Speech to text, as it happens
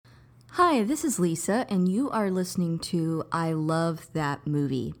Hi, this is Lisa, and you are listening to I Love That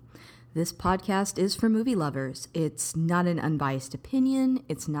Movie. This podcast is for movie lovers. It's not an unbiased opinion,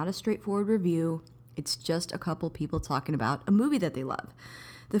 it's not a straightforward review, it's just a couple people talking about a movie that they love.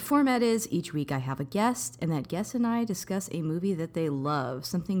 The format is each week I have a guest, and that guest and I discuss a movie that they love,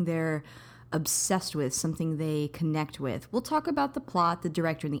 something they're obsessed with, something they connect with. We'll talk about the plot, the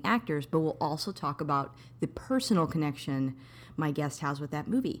director, and the actors, but we'll also talk about the personal connection my guest has with that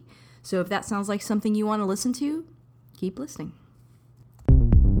movie. So if that sounds like something you want to listen to, keep listening.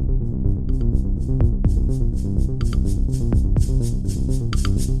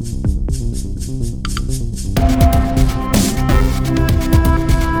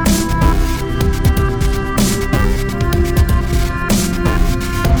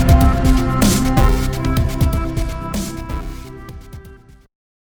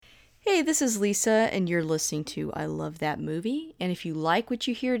 Hey, this is Lisa, and you're listening to I Love That Movie. And if you like what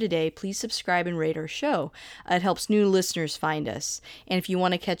you hear today, please subscribe and rate our show. It helps new listeners find us. And if you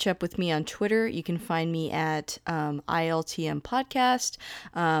want to catch up with me on Twitter, you can find me at ILTM Podcast.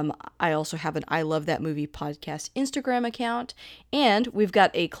 I also have an I Love That Movie Podcast Instagram account. And we've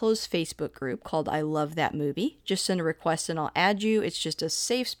got a closed Facebook group called I Love That Movie. Just send a request and I'll add you. It's just a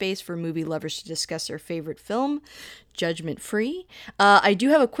safe space for movie lovers to discuss their favorite film, judgment-free. I do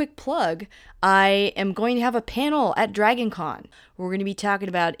have a quick plug. I am going to have a panel at DragonCon. We're going to be talking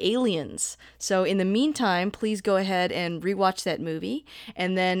about Aliens. So in the meantime, please go ahead and rewatch that movie.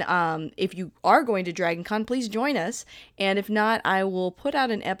 And then if you are going to DragonCon, please join us. And if not, I will put out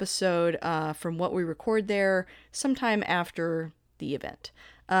an episode from what we record there sometime after the event.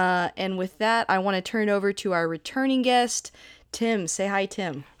 And with that, I want to turn over to our returning guest, Tim. Say hi,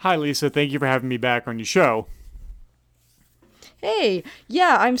 Tim. Hi, Lisa. Thank you for having me back on your show. Hey,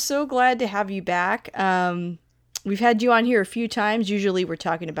 yeah, I'm so glad to have you back. We've had you on here a few times. Usually we're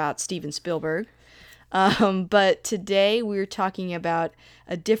talking about Steven Spielberg. But today we're talking about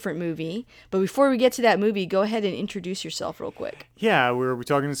a different movie. But before we get to that movie, go ahead and introduce yourself real quick. Yeah, we're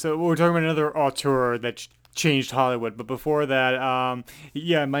talking about another auteur that changed Hollywood. But before that,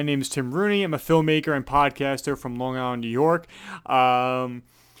 my name is Tim Rooney. I'm a filmmaker and podcaster from Long Island, New York.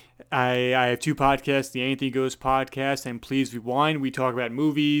 I have two podcasts, the Anything Goes podcast and Please Rewind. We talk about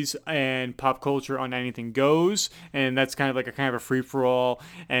movies and pop culture on Anything Goes, and that's kind of a free-for-all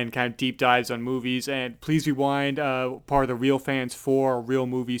and kind of deep dives on movies. And Please Rewind, part of the Real Fans for Real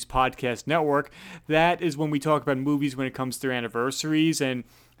Movies podcast network. That is when we talk about movies when it comes to their anniversaries, and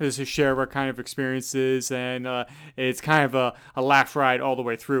this is share of our kind of experiences, and it's kind of a laugh ride all the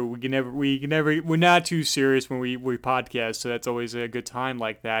way through. We're not too serious when we podcast, so that's always a good time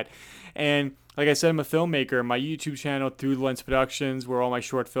like that. And like I said, I'm a filmmaker. My YouTube channel, Through the Lens Productions, where all my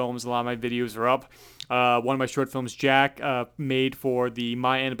short films, a lot of my videos are up. One of my short films, Jack, made for the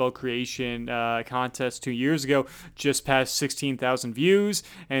My Annabelle Creation contest 2 years ago, just passed 16,000 views,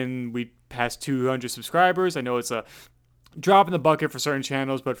 and we passed 200 subscribers. I know it's a drop in the bucket for certain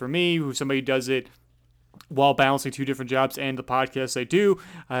channels, but for me, who somebody does it while balancing two different jobs and the podcast I do,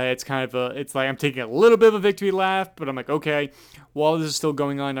 it's like I'm taking a little bit of a victory lap, but I'm like, okay, while this is still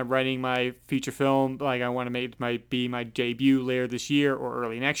going on, I'm writing my feature film. Like, I want to make my debut later this year or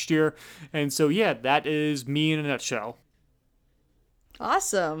early next year. And so, yeah, that is me in a nutshell.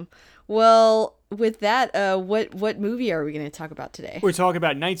 Awesome. Well, with that, what movie are we going to talk about today? We're talking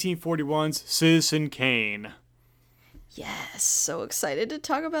about 1941's Citizen Kane. Yes, so excited to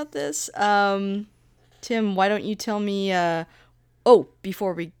talk about this. Tim, why don't you tell me,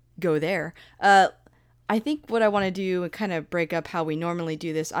 before we go there, I think what I want to do and kind of break up how we normally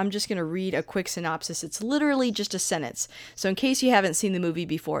do this, I'm just going to read a quick synopsis. It's literally just a sentence. So in case you haven't seen the movie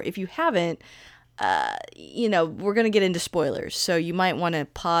before, if you haven't, we're going to get into spoilers. So you might want to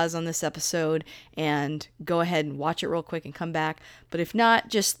pause on this episode and go ahead and watch it real quick and come back. But if not,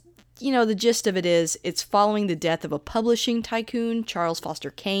 just the gist of it is it's following the death of a publishing tycoon, Charles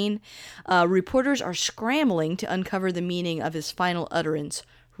Foster Kane. Reporters are scrambling to uncover the meaning of his final utterance,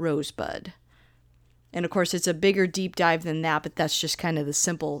 Rosebud. And of course, it's a bigger deep dive than that, but that's just kind of the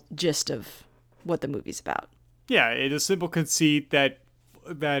simple gist of what the movie's about. Yeah, it's a simple conceit that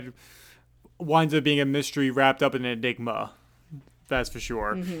winds up being a mystery wrapped up in an enigma. That's for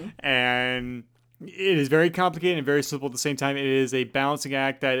sure. Mm-hmm. And it is very complicated and very simple at the same time. It is a balancing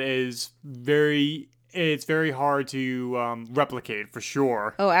act that is very hard to replicate, for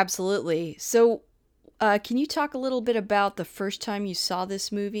sure. Oh, absolutely. So can you talk a little bit about the first time you saw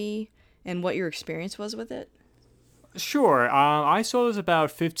this movie and what your experience was with it? Sure. I saw this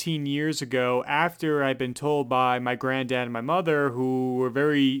about 15 years ago after I'd been told by my granddad and my mother, who were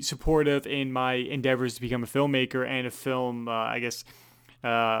very supportive in my endeavors to become a filmmaker and a film,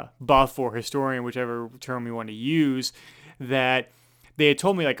 buff or historian, whichever term you want to use, that they had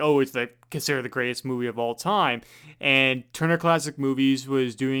told me like, oh, it's considered the greatest movie of all time. And Turner Classic Movies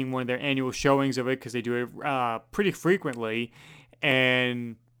was doing one of their annual showings of it because they do it pretty frequently.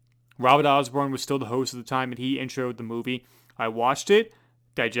 And Robert Osborne was still the host at the time, and he introed the movie. I watched it,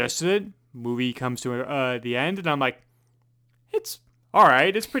 digested it. Movie comes to the end, and I'm like, it's all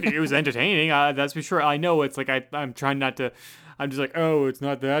right. It's pretty. It was entertaining. That's for sure. I know it's like I'm trying not to. I'm just like, oh, it's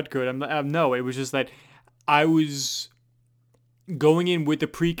not that good. No. It was just that I was going in with the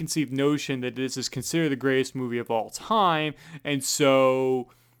preconceived notion that this is considered the greatest movie of all time, and so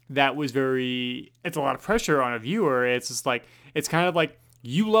that was it's a lot of pressure on a viewer. It's just like, it's kind of like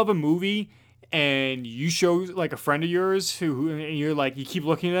you love a movie and you show like a friend of yours who and you're like, you keep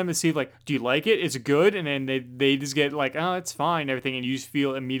looking at them and see like, do you like it? Is it good? And then they just get like, oh, it's fine, everything, and you just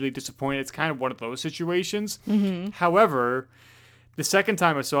feel immediately disappointed. It's kind of one of those situations. However, the second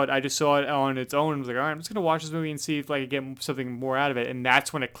time I saw it, I just saw it on its own. I was like, all right, I'm just going to watch this movie and see if I can get something more out of it. And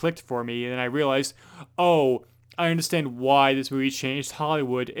that's when it clicked for me. And then I realized, oh, I understand why this movie changed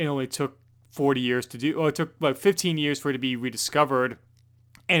Hollywood. It only took 40 years to do. Well, it took like 15 years for it to be rediscovered.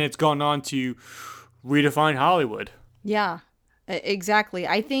 And it's gone on to redefine Hollywood. Yeah, exactly.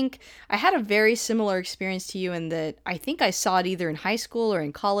 I think I had a very similar experience to you in that I think I saw it either in high school or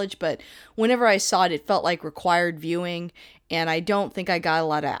in college, but whenever I saw it, it felt like required viewing, and I don't think I got a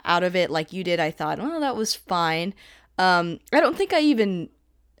lot out of it like you did. I thought, oh, that was fine. I don't think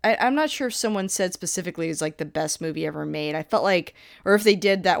I'm not sure if someone said specifically it's like the best movie ever made. I felt like, or if they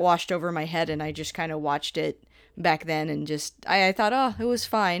did, that washed over my head and I just kind of watched it back then and just, I thought, oh, it was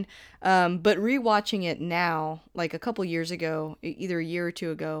fine. But rewatching it now, like a couple years ago, either a year or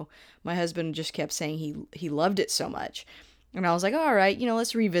two ago, my husband just kept saying he loved it so much. And I was like, all right,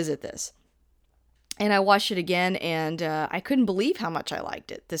 let's revisit this. And I watched it again, and I couldn't believe how much I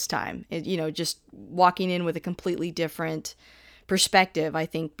liked it this time. Just walking in with a completely different perspective. I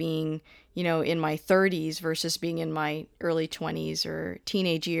think being, in my 30s versus being in my early 20s or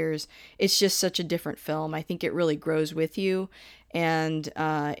teenage years, it's just such a different film. I think it really grows with you, and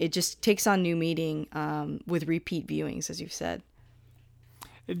it just takes on new meaning with repeat viewings, as you've said.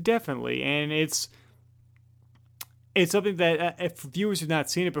 Definitely, and it's something that if viewers have not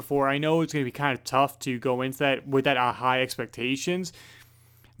seen it before, I know it's going to be kind of tough to go into that with that high expectations,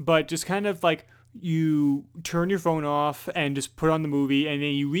 but just kind of like you turn your phone off and just put on the movie, and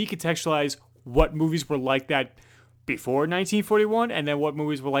then you recontextualize what movies were like that before 1941 and then what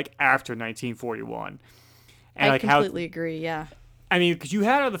movies were like after 1941. And I like completely agree, yeah. I mean, because you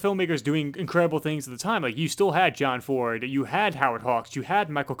had other filmmakers doing incredible things at the time. Like, you still had John Ford, you had Howard Hawks, you had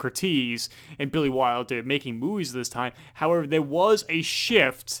Michael Curtiz and Billy Wilder making movies at this time. However, there was a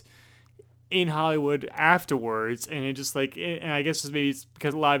shift in Hollywood afterwards, and it just like, and I guess maybe it's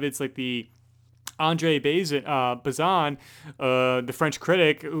because a lot of it's like the Andre Bazin, the French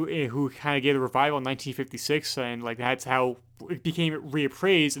critic who kind of gave the revival in 1956, and like that's how it became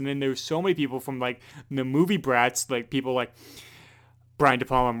reappraised. And then there's so many people from like the movie brats, like people like Brian De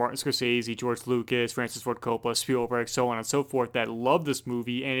Palma, Martin Scorsese, George Lucas, Francis Ford Coppola, Spielberg, so on and so forth, that loved this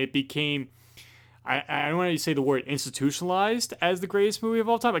movie, and it became, I don't want to say the word institutionalized as the greatest movie of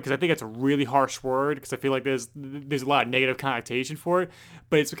all time, because I think that's a really harsh word, because I feel like there's a lot of negative connotation for it,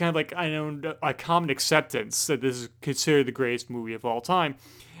 but it's kind of like, I know, a common acceptance that this is considered the greatest movie of all time.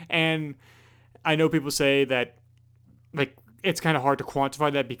 And I know people say that, like, it's kind of hard to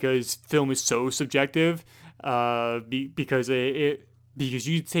quantify that because film is so subjective, because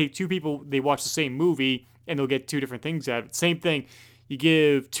you take two people, they watch the same movie, and they'll get two different things out of it. Same thing, you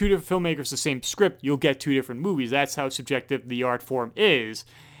give two different filmmakers the same script, you'll get two different movies. That's how subjective the art form is.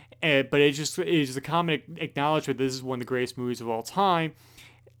 But it is a common acknowledgement this is one of the greatest movies of all time.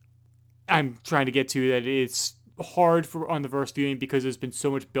 I'm trying to get to that it's hard on the first viewing because there's been so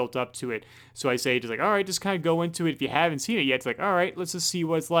much built up to it. So I say just like, all right, just kind of go into it. If you haven't seen it yet, it's like, all right, let's just see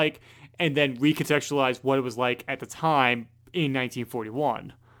what it's like, and then recontextualize what it was like at the time in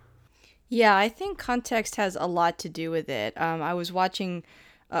 1941. Yeah, I think context has a lot to do with it. I was watching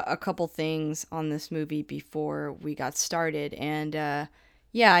a couple things on this movie before we got started, and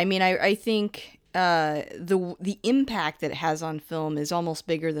yeah, I mean, I think the impact that it has on film is almost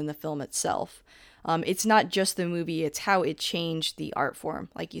bigger than the film itself. It's not just the movie; it's how it changed the art form,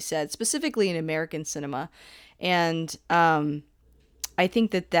 like you said, specifically in American cinema, and I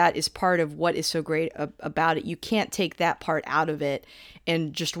think that is part of what is so great about it. You can't take that part out of it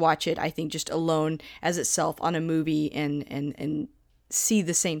and just watch it, I think, just alone as itself on a movie and see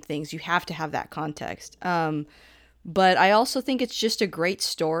the same things. You have to have that context. But I also think it's just a great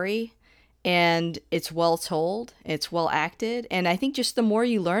story. and it's well told, it's well acted, and I think just the more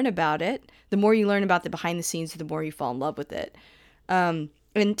you learn about it, the more you learn about the behind the scenes, the more you fall in love with it.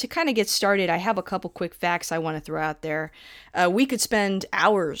 And to kind of get started, I have a couple quick facts I want to throw out there. We could spend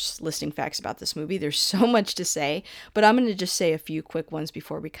hours listing facts about this movie. There's so much to say, but I'm going to just say a few quick ones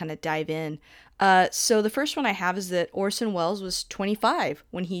before we kind of dive in. So the first one I have is that Orson Welles was 25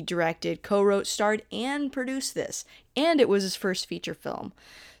 when he directed, co-wrote, starred, and produced this, and it was his first feature film.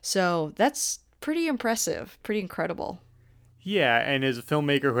 So that's pretty impressive, pretty incredible. Yeah, and as a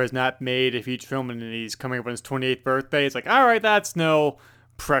filmmaker who has not made a feature film and he's coming up on his 28th birthday, it's like, all right, that's no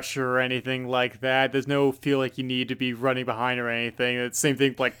pressure or anything like that. There's no feel like you need to be running behind or anything. It's the same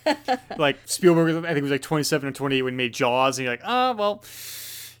thing like Spielberg, I think it was like 27 or 28 when he made Jaws, and you're like, oh, well,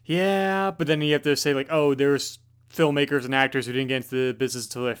 yeah, but then you have to say like, oh, there's filmmakers and actors who didn't get into the business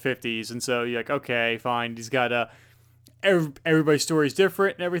until their 50s, and so you're like, okay, fine, he's got a everybody's story is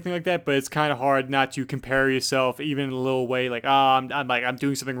different and everything like that, but it's kind of hard not to compare yourself even in a little way, like, I'm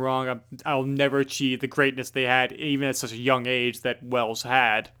doing something wrong, I'll never achieve the greatness they had even at such a young age that Wells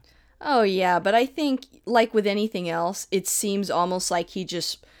had. Oh yeah, but I think like with anything else, it seems almost like he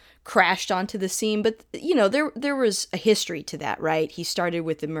just crashed onto the scene, but you know, there was a history to that, right? He started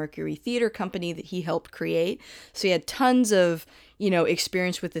with the Mercury Theater Company that he helped create. So he had tons of, you know,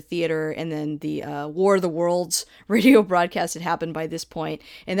 experience with the theater, and then the War of the Worlds radio broadcast had happened by this point,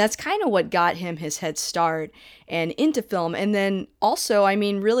 and that's kind of what got him his head start and into film. And then also, I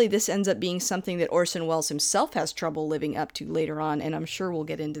mean, really this ends up being something that Orson Welles himself has trouble living up to later on, and I'm sure we'll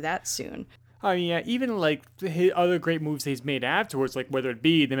get into that soon. I mean, yeah, even like his other great movies he's made afterwards, like whether it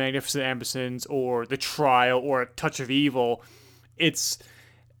be The Magnificent Ambersons or The Trial or A Touch of Evil, it's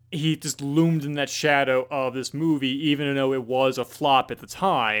he just loomed in that shadow of this movie, even though it was a flop at the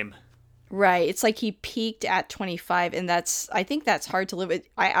time. Right. It's like he peaked at 25, and I think that's hard to live with.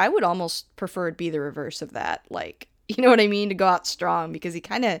 I would almost prefer it be the reverse of that. Like, you know what I mean? To go out strong, because he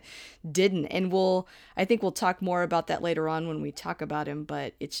kind of didn't. And I think we'll talk more about that later on when we talk about him,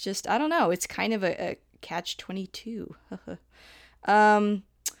 but it's just, I don't know. It's kind of a catch 22.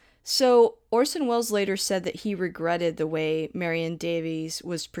 So Orson Welles later said that he regretted the way Marion Davies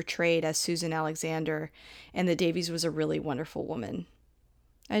was portrayed as Susan Alexander, and that Davies was a really wonderful woman.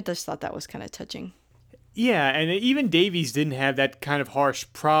 I just thought that was kind of touching. Yeah, and even Davies didn't have that kind of harsh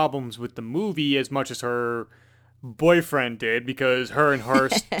problems with the movie as much as her boyfriend did, because her and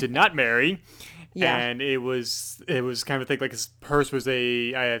Hearst did not marry. Yeah. And it was kind of a thing, like Hearst was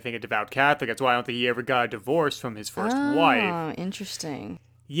I think a devout Catholic. That's why I don't think he ever got a divorce from his first wife. Oh, interesting.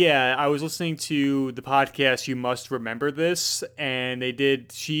 Yeah, I was listening to the podcast You Must Remember This, and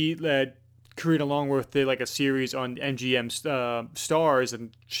she led Korean along with did like a series on MGM stars,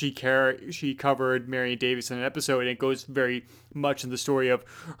 and she covered Marion Davies in an episode, and it goes very much in the story of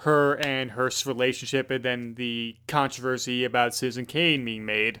her and Hearst's relationship, and then the controversy about Citizen Kane being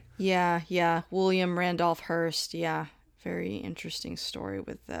made. Yeah. William Randolph Hearst. Yeah. Very interesting story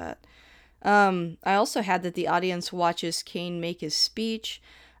with that. I also had that the audience watches Kane make his speech.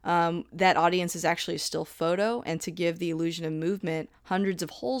 That audience is actually a still photo, and to give the illusion of movement, hundreds of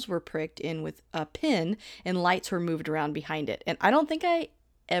holes were pricked in with a pin, and lights were moved around behind it. And I don't think I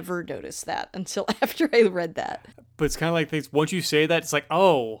ever noticed that until after I read that. But it's kind of like things, once you say that, it's like,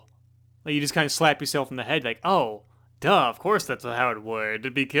 oh, like you just kind of slap yourself in the head, like, oh, duh, of course that's how it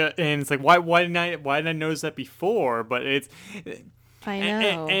would. Because, and it's like, why didn't I notice that before? But it's... I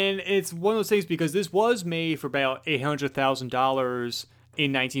know. And it's one of those things, because this was made for about $800,000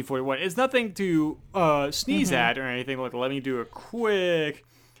 in 1941. It's nothing to sneeze at or anything. Like, let me do a quick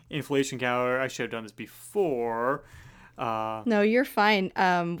inflation calculator. I should have done this before. No, you're fine.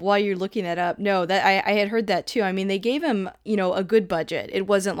 While you're looking that up, no, that I had heard that too. I mean, they gave him, you know, a good budget. It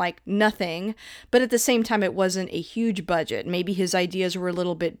wasn't like nothing, but at the same time, it wasn't a huge budget. Maybe his ideas were a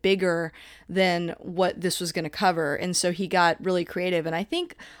little bit bigger than what this was going to cover, and so he got really creative. And I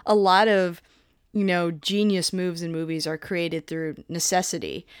think a lot of, you know, genius moves in movies are created through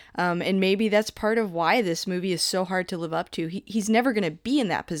necessity. And maybe that's part of why this movie is so hard to live up to. He's never going to be in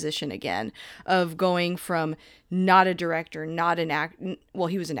that position again of going from not a director, not an well,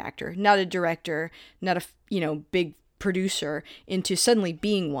 he was an actor, not a director, not a, you know, big producer, into suddenly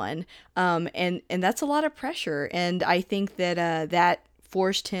being one. And that's a lot of pressure. And I think that, that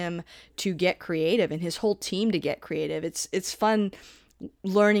forced him to get creative, and his whole team to get creative. It's fun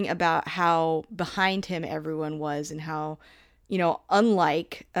learning about how behind him everyone was, and how, you know,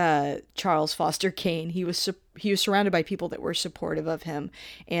 unlike Charles Foster Kane, he was surrounded by people that were supportive of him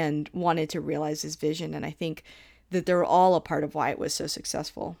and wanted to realize his vision. And I think that they're all a part of why it was so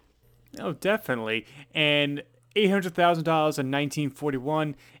successful. Oh, definitely. And $800,000 in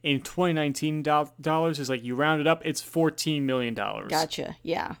 1941. In 2019 dollars is like, you round it up, it's $14 million. Gotcha.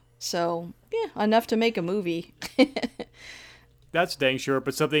 Yeah. So, yeah, enough to make a movie. That's dang sure,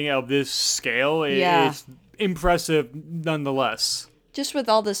 but something of this scale Yeah. is impressive nonetheless. Just with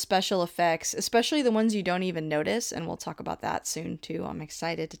all the special effects, especially the ones you don't even notice, and we'll talk about that soon too. I'm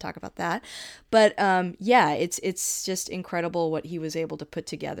excited to talk about that. But yeah, it's just incredible what he was able to put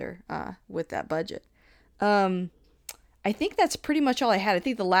together with that budget. I think that's pretty much all I had. I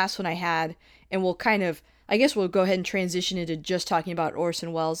think the last one I had, and we'll kind of, I guess we'll go ahead and transition into just talking about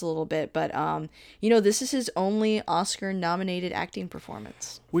Orson Welles a little bit. But this is his only Oscar-nominated acting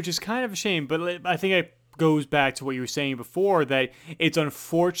performance. Which is kind of a shame, but I think it goes back to what you were saying before, that it's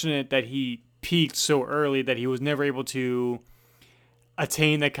unfortunate that he peaked so early that he was never able to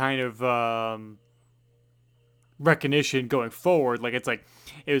attain that kind of recognition going forward. Like, it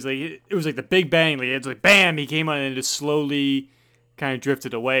was like the Big Bang. Like, it's like bam, he came on and just slowly kind of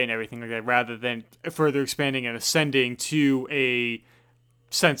drifted away and everything like that, rather than further expanding and ascending to a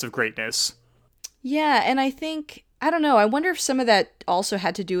sense of greatness. Yeah, and I think, I don't know, I wonder if some of that also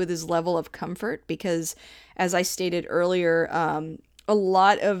had to do with his level of comfort, because as I stated earlier, a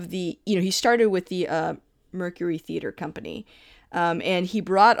lot of he started with the Mercury Theater Company, and he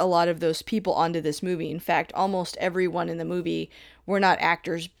brought a lot of those people onto this movie. In fact, almost everyone in the movie were not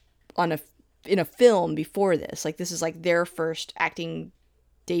actors in a film before this. Like, this is like their first acting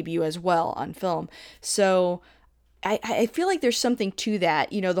debut as well on film. So I feel like there's something to that.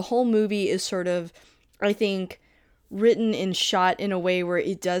 The whole movie is sort of, I think, written and shot in a way where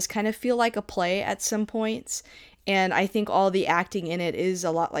it does kind of feel like a play at some points. And I think all the acting in it is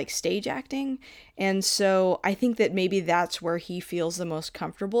a lot like stage acting. And so I think that maybe that's where he feels the most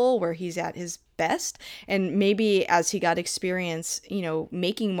comfortable, where he's at his best. And maybe as he got experience,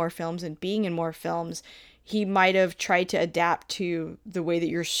 making more films and being in more films, he might have tried to adapt to the way that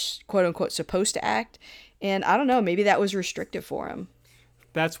you're quote unquote supposed to act. And I don't know, maybe that was restrictive for him.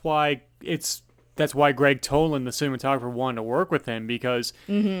 That's why Greg Toland, the cinematographer, wanted to work with him, because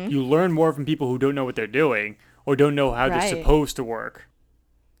you learn more from people who don't know what they're doing or don't know how they're supposed to work.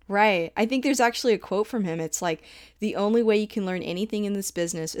 Right. I think there's actually a quote from him. It's like, the only way you can learn anything in this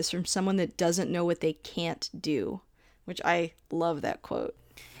business is from someone that doesn't know what they can't do, which I love that quote.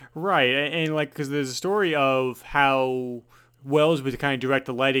 Right. And like, because there's a story of how Wells would kind of direct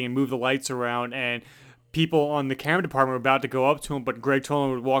the lighting and move the lights around, and people on the camera department were about to go up to him, but Greg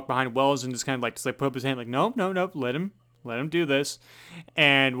Toland would walk behind Wells and just kind of like put up his hand like, no, let him do this,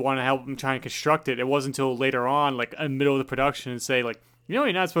 and want to help him try and construct it. It wasn't until later on, like in the middle of the production, and say like,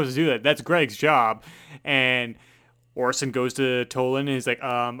 you're not supposed to do that. That's Greg's job. And Orson goes to Toland and he's like,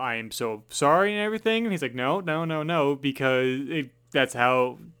 I am so sorry and everything. And he's like, no, because that's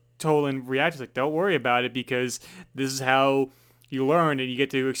how Toland reacts. Like, don't worry about it, because this is how you learn and you get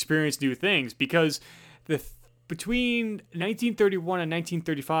to experience new things. Because between 1931 and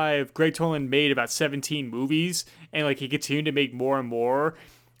 1935, Greg Toland made about 17 movies, and like he continued to make more and more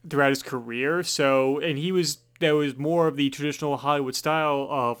throughout his career. So, and there was more of the traditional Hollywood style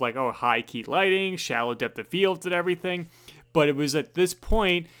of like, high key lighting, shallow depth of fields and everything. But it was at this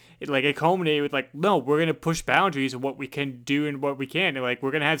point, it culminated with like, no, we're gonna push boundaries of what we can do and what we can't. And like,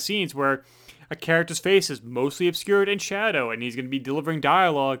 we're gonna have scenes where a character's face is mostly obscured in shadow, and he's going to be delivering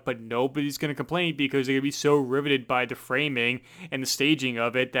dialogue, but nobody's going to complain because they're going to be so riveted by the framing and the staging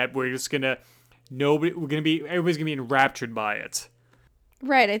of it that everybody's going to be enraptured by it.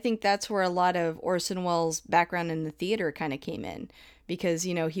 Right. I think that's where a lot of Orson Welles' background in the theater kind of came in, because,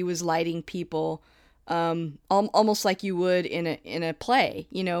 he was lighting people almost like you would in a play,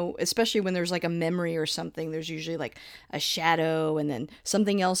 especially when there's like a memory or something. There's usually like a shadow, and then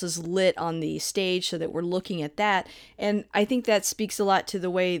something else is lit on the stage so that we're looking at that. And I think that speaks a lot to the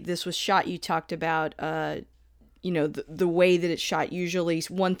way this was shot. You talked about the way that it's shot. Usually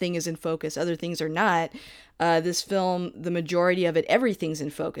one thing is in focus, other things are not. This film, the majority of it, everything's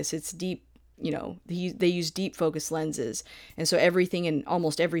in focus. It's deep. They use deep focus lenses, and so everything in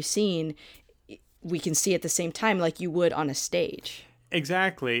almost every scene we can see at the same time, like you would on a stage.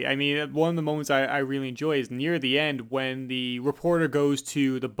 Exactly. I mean, one of the moments I really enjoy is near the end when the reporter goes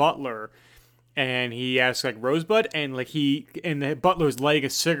to the butler and he asks like, Rosebud, and like the butler's lighting a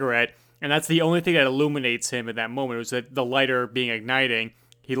cigarette, and that's the only thing that illuminates him at that moment. It was that the lighter being igniting.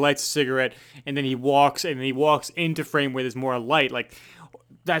 He lights a cigarette, and then he walks into frame where there's more light. Like,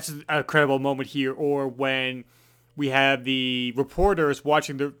 that's a credible moment here. Or when we have the reporters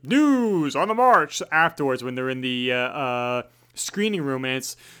watching the news on the march afterwards when they're in the screening room, and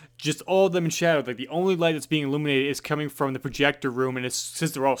it's just all of them in shadow. Like the only light that's being illuminated is coming from the projector room, and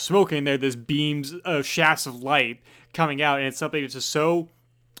since they're all smoking, there's beams of shafts of light coming out, and it's something that's just so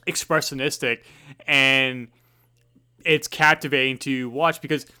expressionistic, and it's captivating to watch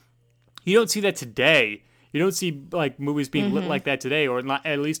because you don't see that today. You don't see like movies being lit like that today, or not,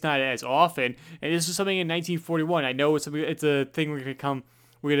 at least not as often. And this is something in 1941. I know it's a thing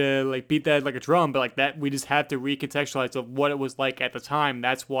we're gonna like beat that like a drum, but like that we just have to recontextualize of what it was like at the time.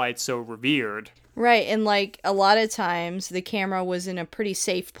 That's why it's so revered. Right, and like a lot of times the camera was in a pretty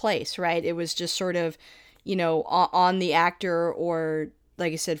safe place, right? It was just sort of, on the actor, or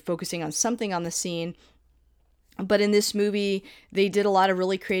like I said, focusing on something on the scene. But in this movie, they did a lot of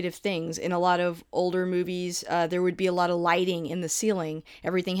really creative things. In a lot of older movies, there would be a lot of lighting in the ceiling.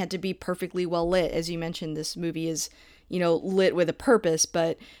 Everything had to be perfectly well lit. As you mentioned, this movie is, lit with a purpose,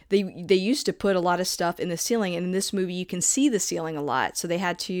 but they used to put a lot of stuff in the ceiling. And in this movie, you can see the ceiling a lot. So they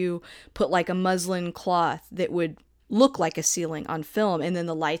had to put like a muslin cloth that would look like a ceiling on film. And then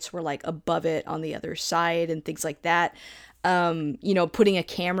the lights were like above it on the other side and things like that. Putting a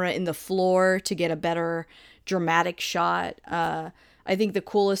camera in the floor to get a better dramatic shot. I think the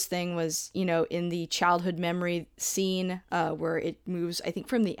coolest thing was, in the childhood memory scene where it moves, I think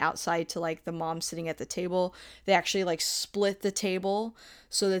from the outside to like the mom sitting at the table, they actually like split the table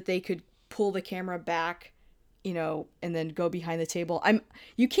so that they could pull the camera back, and then go behind the table.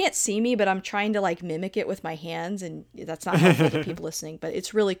 You can't see me, but I'm trying to like mimic it with my hands, and that's not helpful to people listening, but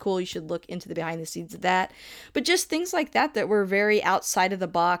it's really cool. You should look into the behind the scenes of that. But just things like that were very outside of the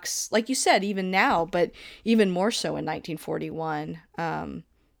box, like you said, even now, but even more so in 1941.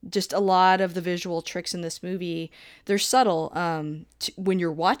 Just a lot of the visual tricks in this movie, they're subtle when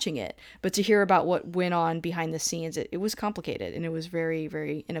you're watching it, but to hear about what went on behind the scenes, it was complicated, and it was very,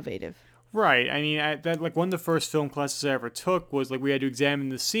 very innovative. Right. I mean, that like one of the first film classes I ever took was like we had to examine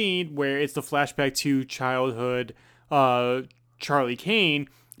the scene where it's the flashback to childhood Charlie Kane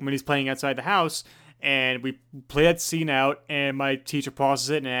when he's playing outside the house, and we play that scene out, and my teacher pauses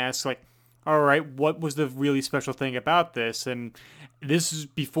it and asks like, all right, what was the really special thing about this? And this is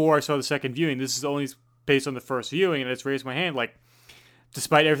before I saw the second viewing. This is only based on the first viewing, and I just raised my hand like,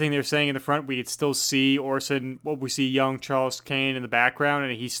 despite everything they're saying in the front, we could still see Orson, we see young Charles Kane in the background,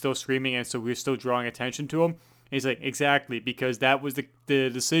 and he's still screaming, and so we're still drawing attention to him. And he's like, exactly, because that was the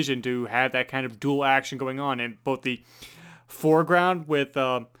decision to have that kind of dual action going on in both the foreground with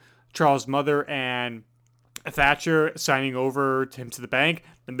Charles' mother and Thatcher signing over him to the bank.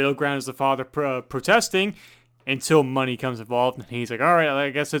 The middle ground is the father protesting until money comes involved, and he's like, all right,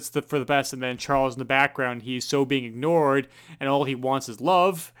 I guess it's for the best. And then Charles in the background, he's so being ignored, and all he wants is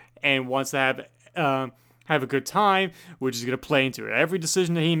love and wants to have a good time, which is going to play into it. Every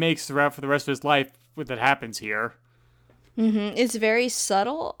decision that he makes throughout for the rest of his life that happens here. Mm-hmm. It's very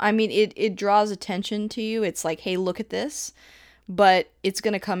subtle. I mean, it draws attention to you. It's like, hey, look at this. But it's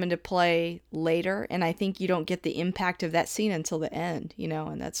going to come into play later, and I think you don't get the impact of that scene until the end,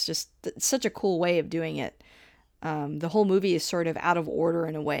 and that's just such a cool way of doing it. The whole movie is sort of out of order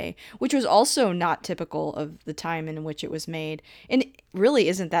in a way, which was also not typical of the time in which it was made, and it really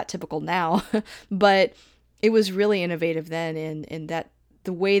isn't that typical now, but it was really innovative then, in that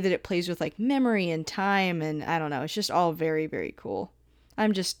the way that it plays with like memory and time, and I don't know, it's just all very, very cool.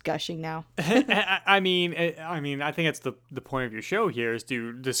 I'm just gushing now. I mean, I think that's the point of your show here is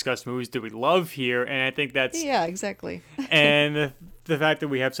to discuss movies that we love here, and I think that's yeah, exactly. And the fact that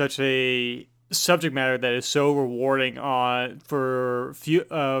we have such a subject matter that is so rewarding for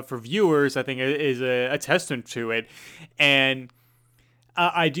viewers, I think is a testament to it. And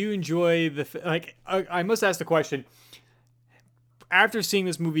I do enjoy I must ask the question, after seeing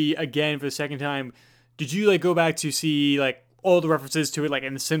this movie again for the second time, did you like go back to see like all the references to it, like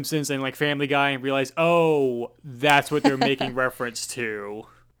in The Simpsons and like Family Guy, and realize, oh, that's what they're making reference to?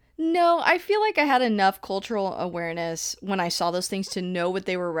 No, I feel like I had enough cultural awareness when I saw those things to know what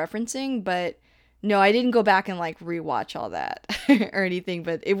they were referencing, but no, I didn't go back and like rewatch all that or anything,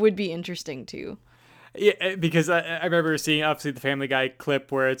 but it would be interesting too. Yeah, because I remember seeing obviously the Family Guy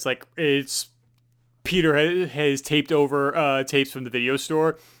clip where it's Peter has taped over tapes from the video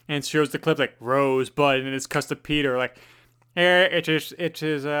store and shows the clip like Rosebud, and it's cuts to Peter like, it's just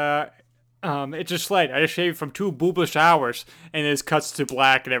slight. I just shaved from 2 boobless hours, and it cuts to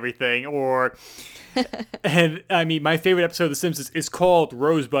black and everything. Or, and I mean, my favorite episode of The Simpsons is called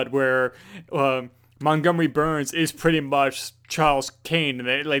Rosebud, where Montgomery Burns is pretty much Charles Kane, and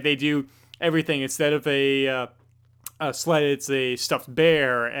they do everything instead of a sled, it's a stuffed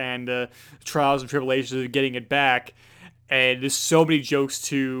bear, and trials and tribulations of getting it back. And there's so many jokes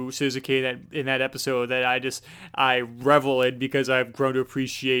to Citizen Kane in that episode that I revel in because I've grown to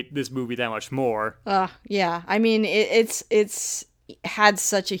appreciate this movie that much more. Yeah. I mean, it's had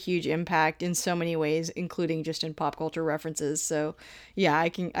such a huge impact in so many ways, including just in pop culture references. So, yeah, I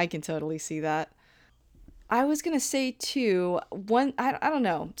can totally see that. I was gonna say too, I don't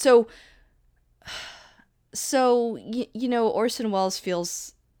know. Orson Welles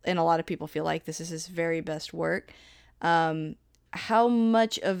feels, and a lot of people feel like this is his very best work. Um, how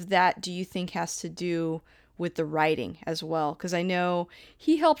much of that do you think has to do with the writing as well? Because I know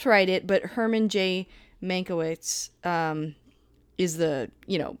he helped write it, but Herman J. Mankiewicz is the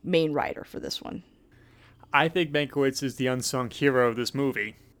main writer for this one. I think Mankiewicz is the unsung hero of this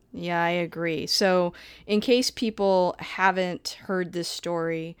movie. Yeah, I agree. So, in case people haven't heard this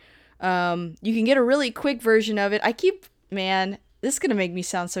story, you can get a really quick version of it. Man, this is going to make me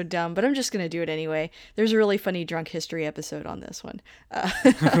sound so dumb, but I'm just going to do it anyway. There's a really funny drunk history episode on this one, on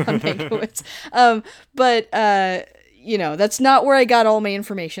Mankiewicz. That's not where I got all my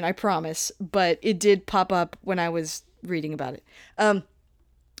information, I promise, but it did pop up when I was reading about it.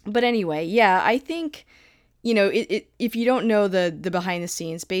 But anyway, yeah, I think if you don't know the behind the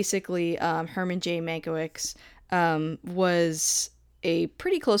scenes, basically, Herman J. Mankiewicz was a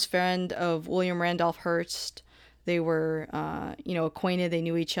pretty close friend of William Randolph Hearst. They were, acquainted. They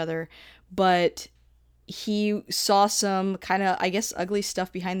knew each other, but he saw some kind of, I guess, ugly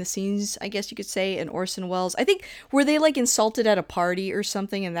stuff behind the scenes, I guess you could say, in Orson Welles. I think, were they like insulted at a party or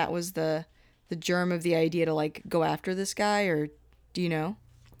something, and that was the germ of the idea to like go after this guy, or do you know?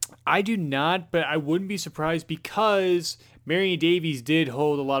 I do not, but I wouldn't be surprised because Marion Davies did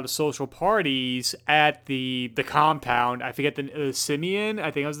hold a lot of social parties at the compound. I forget the Simeon.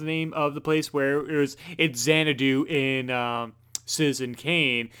 I think that was the name of the place where it's Xanadu in Citizen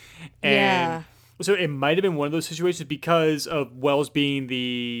Kane, and Yeah. so it might have been one of those situations because of Wells being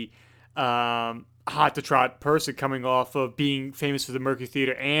the hot to trot person coming off of being famous for the Mercury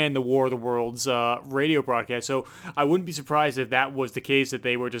Theater and the War of the Worlds radio broadcast. So I wouldn't be surprised if that was the case, that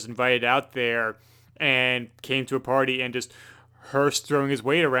they were just invited out there and came to a party and just Hearst throwing his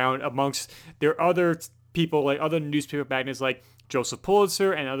weight around amongst their other people, like other newspaper magnates like Joseph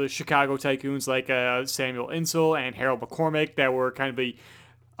Pulitzer and other Chicago tycoons like Samuel Insull and Harold McCormick that were kind of the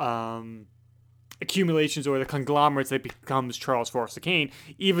accumulations or the conglomerates that becomes Charles Foster Kane,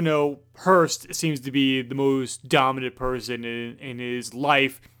 even though Hearst seems to be the most dominant person in his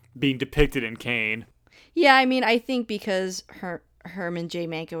life being depicted in Kane. Yeah, I mean, I think because Herman J.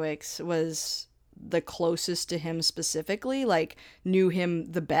 Mankiewicz was the closest to him specifically, like, knew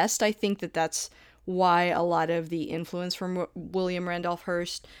him the best, I think that's why a lot of the influence from William Randolph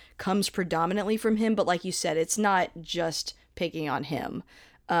Hearst comes predominantly from him. But like you said, it's not just picking on him.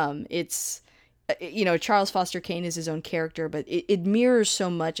 It's Charles Foster Kane is his own character, but it mirrors so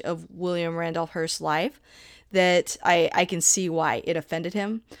much of William Randolph Hearst's life that I can see why it offended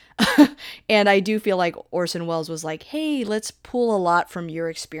him. And I do feel like Orson Welles was like, hey, let's pull a lot from your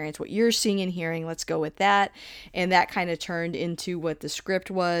experience, what you're seeing and hearing, let's go with that. And that kind of turned into what the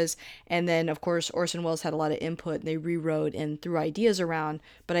script was. And then, of course, Orson Welles had a lot of input and they rewrote and threw ideas around.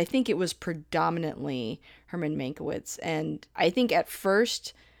 But I think it was predominantly Herman Mankiewicz. And I think at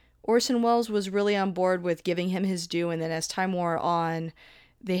first, Orson Welles was really on board with giving him his due, and then as time wore on,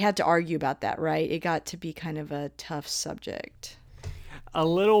 they had to argue about that, right? It got to be kind of a tough subject. A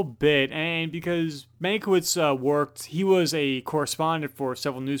little bit, and because Mankiewicz he was a correspondent for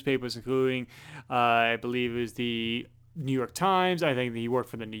several newspapers, including, I believe it was the New York Times, I think he worked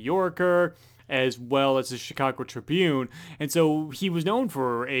for the New Yorker, as well as the Chicago Tribune. And so he was known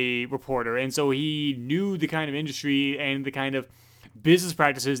for a reporter, and so he knew the kind of industry and the kind of business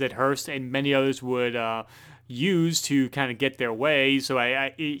practices that Hearst and many others would use to kind of get their way. So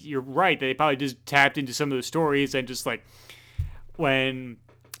you're right, they probably just tapped into some of the stories and just like, when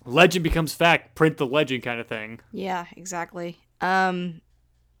legend becomes fact, print the legend kind of thing. Yeah, exactly.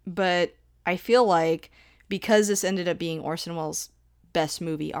 But I feel like because this ended up being Orson Welles' best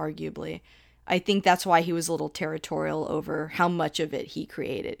movie, arguably, I think that's why he was a little territorial over how much of it he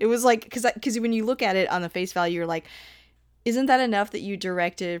created. It was like, because when you look at it on the face value, you're like, isn't that enough that you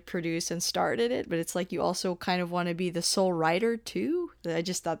directed, produced, and started it? But it's like you also kind of want to be the sole writer too. I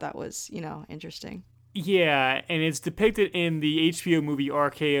just thought that was, interesting. Yeah, and it's depicted in the HBO movie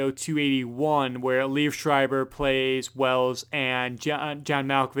RKO 281, where Liev Schreiber plays Wells and John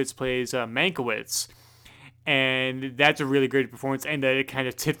Malkovich plays Mankiewicz. And that's a really great performance, and that it kind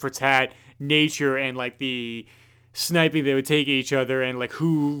of tit for tat nature and like the sniping they would take at each other and like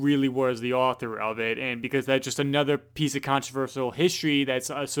who really was the author of it. And because that's just another piece of controversial history that's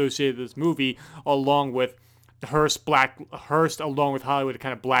associated with this movie, along with Hearst along with Hollywood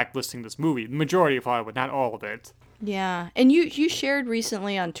kind of blacklisting this movie. The majority of Hollywood, not all of it. Yeah. And you shared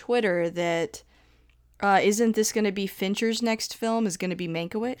recently on Twitter that isn't this going to be Fincher's next film? Is going to be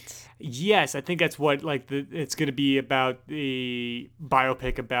Mankiewicz? Yes, I think that's what it's going to be about, the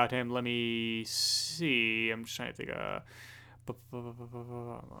biopic about him. Let me see. I'm just trying to think.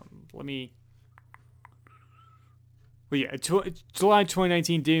 Let me. Well, yeah, July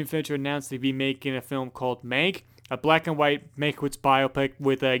 2019, David Fincher announced he'd be making a film called Mank, a black and white Mankiewicz biopic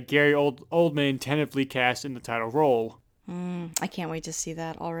with Gary Oldman tentatively cast in the title role. I can't wait to see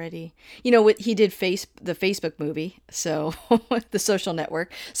that already. You know what he did the Facebook movie, so the Social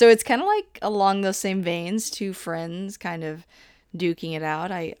Network. So it's kind of like along those same veins, two friends kind of duking it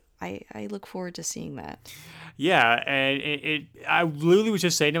out. I look forward to seeing that. Yeah, and I literally was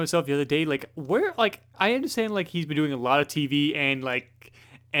just saying to myself the other day, like, I understand, like, he's been doing a lot of TV, and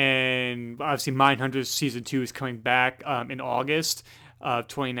obviously Mindhunters season 2 is coming back in August of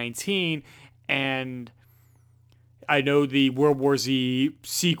 2019, and I know the World War Z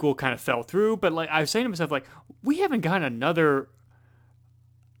sequel kind of fell through, but like I was saying to myself, like, we haven't gotten another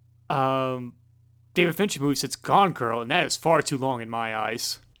David Fincher movie since Gone Girl, and that is far too long in my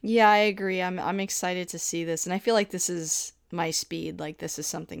eyes. Yeah, I agree. I'm excited to see this, and I feel like this is my speed. Like, this is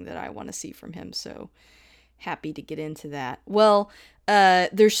something that I want to see from him, so happy to get into that. Well,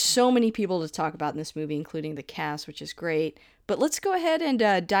 there's so many people to talk about in this movie, including the cast, which is great. But let's go ahead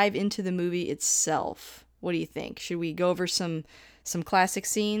and dive into the movie itself. What do you think? Should we go over some classic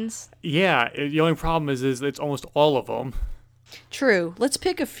scenes? Yeah, the only problem is it's almost all of them. True. Let's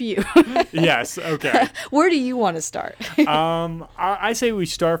pick a few. Yes, okay. Where do you want to start? I say we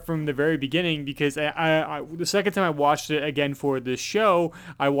start from the very beginning, because I the second time I watched it again for this show,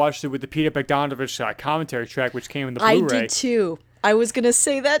 I watched it with the Peter Bogdanovich commentary track, which came in the Blu-ray. I did too. I was going to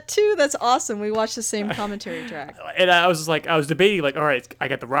say that too. That's awesome. We watched the same commentary track. And I was just like, I was debating, like, all right, I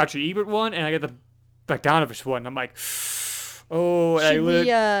got the Roger Ebert one, and I got the Bogdanovich one. I'm like,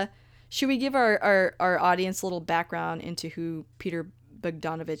 oh. Should we give our audience a little background into who Peter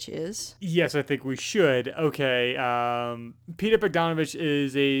Bogdanovich is? Yes, I think we should. Okay. Peter Bogdanovich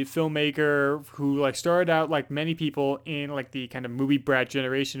is a filmmaker who like started out like many people in like the kind of movie brat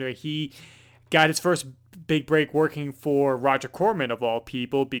generation, where he got his first big break working for Roger Corman of all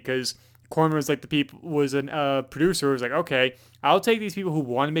people, because Corman was like a producer who was like, okay, I'll take these people who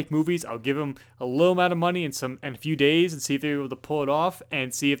want to make movies, I'll give them a little amount of money and a few days and see if they're able to pull it off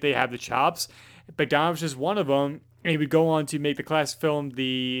and see if they have the chops. Bogdanovich is one of them, and he would go on to make the classic film,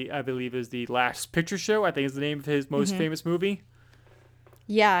 I believe is The Last Picture Show, I think is the name of his most famous movie.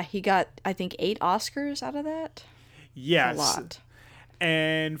 Yeah, he got, I think, 8 Oscars out of that. Yes. A lot.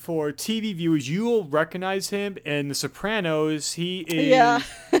 And for TV viewers, you will recognize him in The Sopranos. He is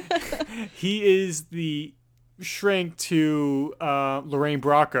he is the shrink to Lorraine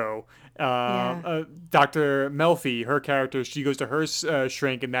Bracco. Dr. Melfi, her character, she goes to her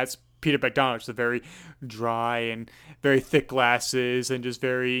shrink, and that's Peter Bogdanovich, the very dry and very thick glasses and just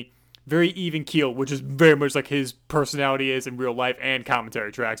very, very even keel, which is very much like his personality is in real life and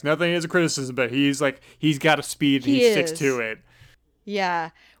commentary tracks. Nothing as a criticism, but he's got a speed and he sticks to it. Yeah.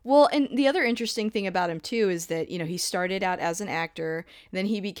 Well, and the other interesting thing about him too is that, you know, he started out as an actor, then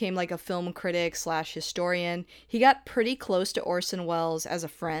he became like a film critic / historian. He got pretty close to Orson Welles as a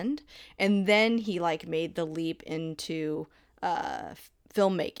friend, and then he like made the leap into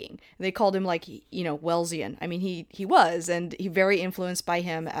filmmaking. They called him like, you know, Wellesian. I mean, he was, and he very influenced by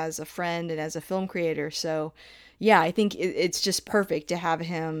him as a friend and as a film creator. So yeah, I think it's just perfect to have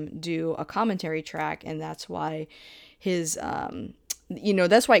him do a commentary track, and that's why his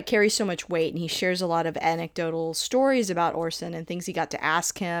that's why it carries so much weight, and he shares a lot of anecdotal stories about Orson and things he got to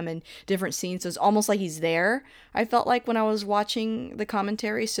ask him and different scenes. So it's almost like he's there, I felt like, when I was watching the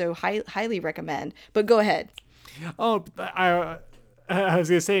commentary. So highly recommend. But go ahead. Oh, I was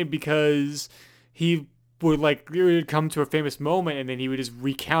gonna say, because he would come to a famous moment and then he would just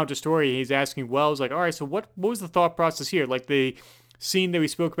recount a story. He's asking Wells, like, all right, so what was the thought process here? Like the scene that we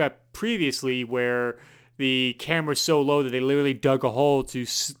spoke about previously, where the camera's so low that they literally dug a hole to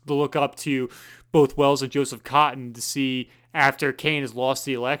look up to both Wells and Joseph Cotton to see after Kane has lost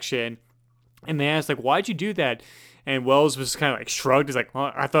the election. And they asked, like, why'd you do that? And Wells was kind of like shrugged. He's like,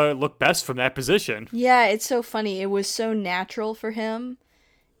 well, I thought it looked best from that position. Yeah, it's so funny. It was so natural for him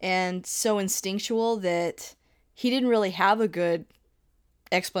and so instinctual that he didn't really have a good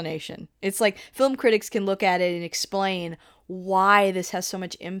explanation. It's like film critics can look at it and explain why this has so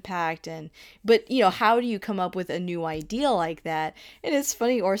much impact. But how do you come up with a new idea like that? And it's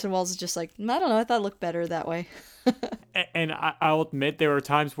funny, Orson Welles is just like, I don't know, I thought it looked better that way. And I'll admit there were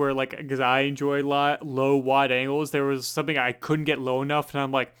times where, like, because I enjoy low wide angles, there was something I couldn't get low enough, and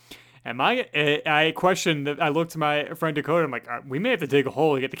I'm like, I questioned that. I looked to my friend Dakota. I'm like, we may have to dig a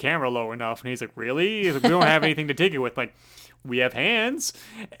hole to get the camera low enough. And he's like, really? He's like, we don't have anything to dig it with. Like, we have hands.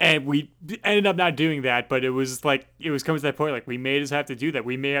 And we ended up not doing that. But it was like, it was coming to that point, like, we may just have to do that.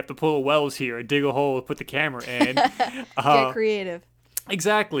 We may have to pull a Wells here and dig a hole to put the camera in. Get creative.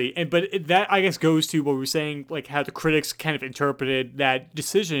 Exactly. That, I guess, goes to what we were saying, like, how the critics kind of interpreted that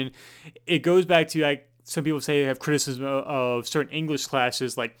decision. It goes back to, like, some people say they have criticism of certain English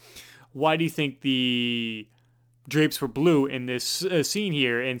classes, like, why do you think the drapes were blue in this scene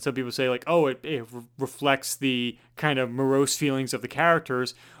here? And some people say, like, oh, it reflects the kind of morose feelings of the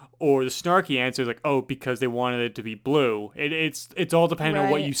characters. Or the snarky answer is like, oh, because they wanted it to be blue. It's all dependent on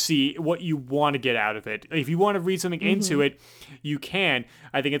what you see, what you want to get out of it. If you want to read something into it, you can.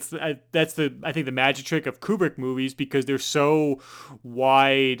 I think that's the magic trick of Kubrick movies, because they're so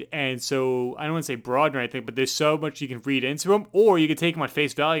wide and so, I don't want to say broad or anything, but there's so much you can read into them, or you can take them on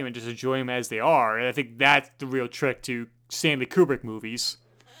face value and just enjoy them as they are. And I think that's the real trick to Stanley Kubrick movies.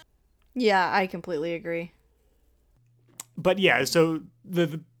 Yeah, I completely agree. But yeah, so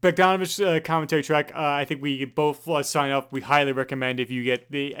the Bogdanovich commentary track, I think we both sign up. We highly recommend if you get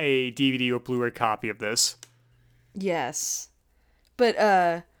a DVD or Blu-ray copy of this. Yes.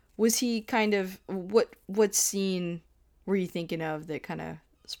 But was he kind of, what scene were you thinking of that kind of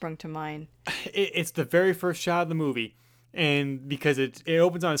sprung to mind? It's the very first shot of the movie. And because it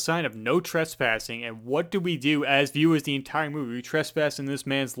opens on a sign of no trespassing. And what do we do as viewers the entire movie? We trespass in this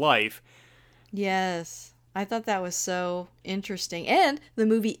man's life. Yes. I thought that was so interesting. And the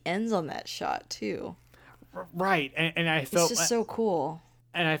movie ends on that shot, too. Right. And I felt... It's just so cool.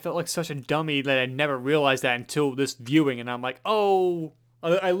 And I felt like such a dummy that I never realized that until this viewing. And I'm like, oh...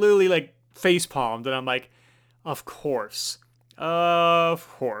 I literally, like, facepalmed. And I'm like, of course. Of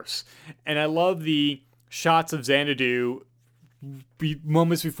course. And I love the shots of Xanadu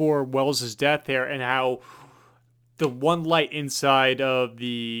moments before Wells' death there, and how the one light inside of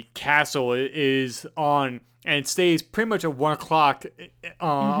the castle is on, and it stays pretty much at 1 o'clock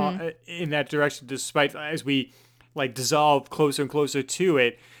in that direction, despite as we like dissolve closer and closer to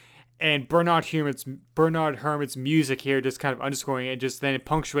it. And Bernard Herrmann's music here just kind of underscoring it, just then it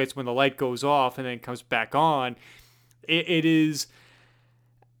punctuates when the light goes off and then it comes back on. It is,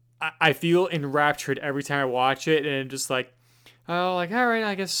 I feel enraptured every time I watch it, and I'm just like, oh, like, all right,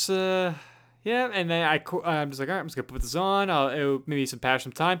 I guess, yeah, and then I'm just like, all right, I'm just going to put this on. Maybe some pass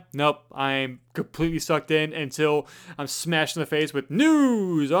some time. Nope, I'm completely sucked in until I'm smashed in the face with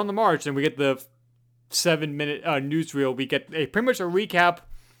news on the march. And we get the 7-minute newsreel. We get pretty much a recap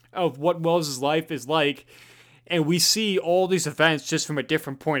of what Wells' life is like. And we see all these events just from a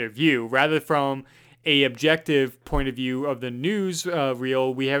different point of view. Rather from a objective point of view of the news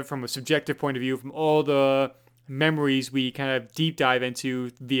reel, we have it from a subjective point of view from all the memories we kind of deep dive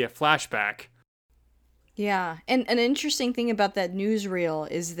into via flashback. Yeah, and an interesting thing about that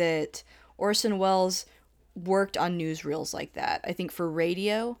newsreel is that Orson Welles worked on newsreels like that, I think, for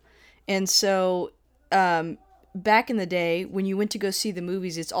radio. And so back in the day, when you went to go see the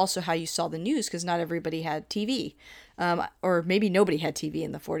movies, it's also how you saw the news, because not everybody had TV. Or maybe nobody had TV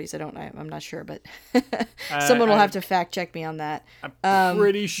in the 40s. I don't know. I'm not sure, but someone will have to fact check me on that. I'm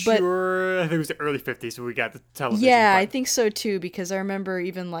pretty sure. I think it was the early 50s when we got the television. Yeah, I think so too, because I remember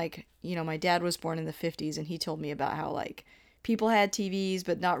even like, my dad was born in the 50s, and he told me about how like people had TVs,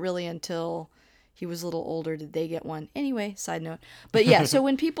 but not really until he was a little older did they get one. Anyway, side note. But yeah, so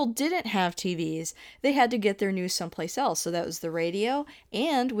when people didn't have TVs, they had to get their news someplace else. So that was the radio.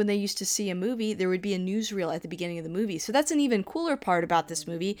 And when they used to see a movie, there would be a newsreel at the beginning of the movie. So that's an even cooler part about this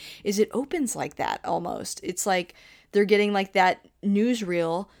movie, is it opens like that almost. It's like they're getting like that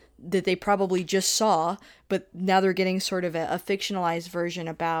newsreel that they probably just saw, but now they're getting sort of a fictionalized version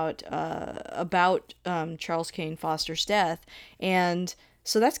about Charles Kane Foster's death. And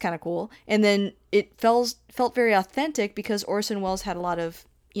so that's kind of cool. And then it felt very authentic, because Orson Welles had a lot of,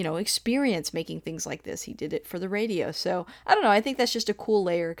 experience making things like this. He did it for the radio. So I don't know. I think that's just a cool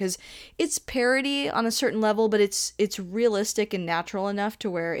layer, because it's parody on a certain level, but it's realistic and natural enough to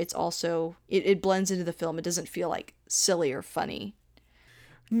where it's also, it blends into the film. It doesn't feel like silly or funny.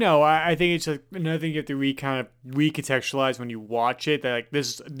 No, I think it's another thing you have to kind of recontextualize when you watch it, that like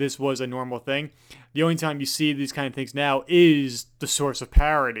this was a normal thing. The only time you see these kind of things now is the source of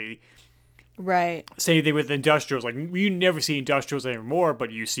parody. Right. Same thing with industrials. Like, you never see industrials anymore,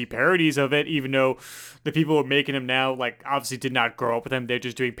 but you see parodies of it, even though the people who are making them now, like, obviously did not grow up with them. They're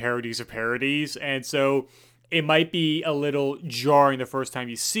just doing parodies of parodies. And so it might be a little jarring the first time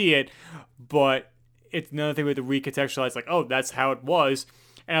you see it, but it's another thing we have to recontextualize, like, oh, that's how it was.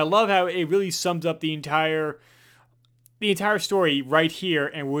 And I love how it really sums up the entire story right here,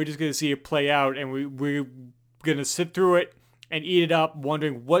 and we're just gonna see it play out, and we're gonna sit through it and eat it up,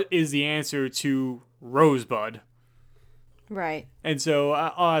 wondering what is the answer to Rosebud. Right. And so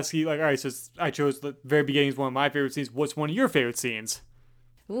I'll ask you, like, all right, so I chose the very beginning as one of my favorite scenes. What's one of your favorite scenes?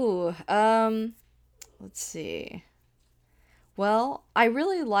 Ooh, let's see. Well, I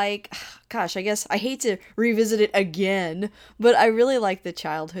really like, gosh, I guess I hate to revisit it again, but I really like the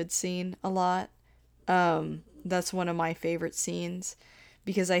childhood scene a lot. That's one of my favorite scenes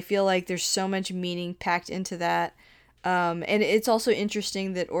because I feel like there's so much meaning packed into that. And it's also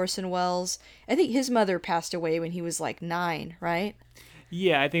interesting that Orson Welles, I think his mother passed away when he was like 9, right?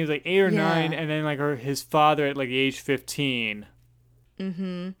 Yeah, I think it was like 8 or 9, Yeah. and then like his father at like age 15.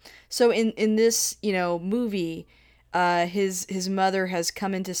 So in this, movie, his mother has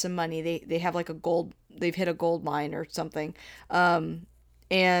come into some money. They have like they've hit a gold mine or something.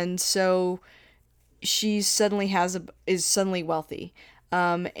 And so she suddenly is suddenly wealthy.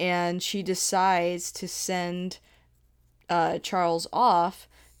 And she decides to send Charles off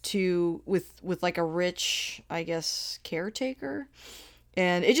to with like a rich, I guess, caretaker.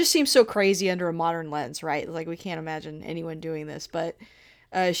 And it just seems so crazy under a modern lens, right? Like we can't imagine anyone doing this, but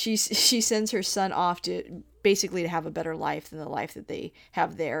she sends her son off to basically to have a better life than the life that they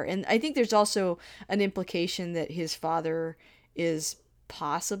have there. And I think there's also an implication that his father is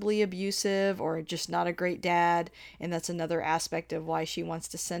possibly abusive or just not a great dad, and that's another aspect of why she wants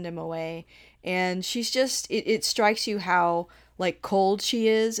to send him away. And she's just it strikes you how like cold she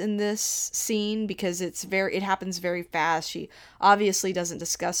is in this scene because it happens very fast. She obviously doesn't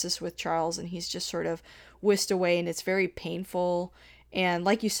discuss this with Charles, and he's just sort of whisked away, and it's very painful. And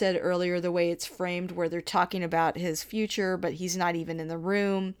like you said earlier, the way it's framed where they're talking about his future but he's not even in the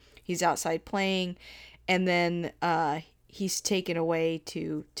room, he's outside playing, and then he's taken away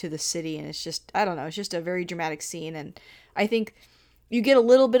to the city, and it's just, I don't know, it's just a very dramatic scene. And I think you get a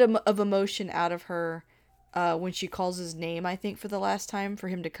little bit of emotion out of her when she calls his name, I think, for the last time for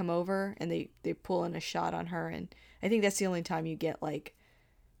him to come over, and they pull in a shot on her. And I think that's the only time you get like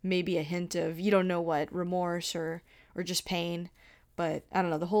maybe a hint of, you don't know what, remorse or just pain. But I don't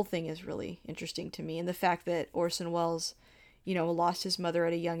know, the whole thing is really interesting to me, and the fact that Orson Welles, lost his mother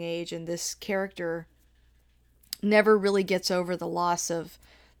at a young age, and this character never really gets over the loss of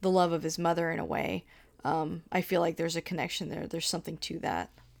the love of his mother in a way. I feel like there's a connection there. There's something to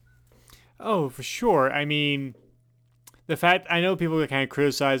that. Oh, for sure. I mean, the fact, I know people that kind of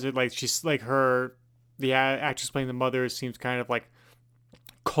criticize it, like she's like the actress playing the mother seems kind of like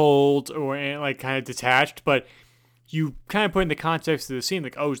cold or like kind of detached, but you kind of put in the context of the scene,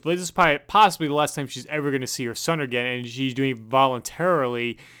 like, oh, this is probably possibly the last time she's ever going to see her son again, and she's doing it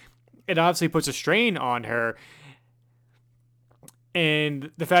voluntarily. It obviously puts a strain on her.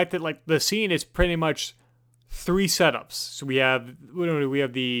 And the fact that like the scene is pretty much 3 setups. So we have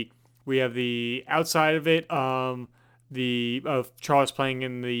the outside of it, the of Charles playing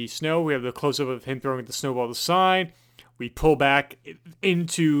in the snow. We have the close up of him throwing the snowball to the side. We pull back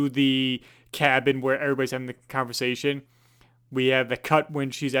into the cabin where everybody's having the conversation. We have the cut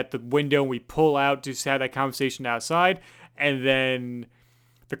when she's at the window, and we pull out to have that conversation outside, and then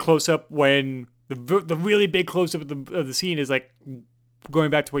the close up when the really big close up of the scene is like going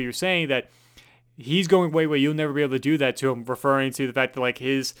back to what you're saying, that he's going, wait, you'll never be able to do that to him, referring to the fact that like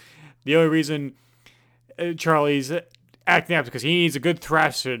the only reason Charlie's acting out is because he needs a good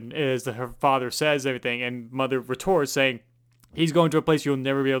thrashing, as her father says everything, and mother retorts saying he's going to a place you'll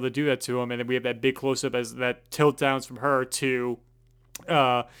never be able to do that to him. And then we have that big close up as that tilt downs from her to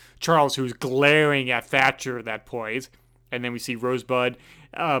Charles, who's glaring at Thatcher at that point. And then we see Rosebud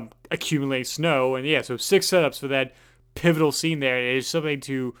accumulate snow. And yeah, so 6 setups for that pivotal scene there. It's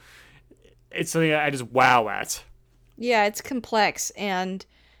something I just wow at. Yeah, it's complex, and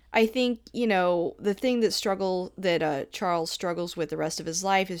I think, the thing that Charles struggles with the rest of his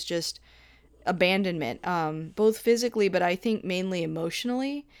life is just abandonment, both physically, but I think mainly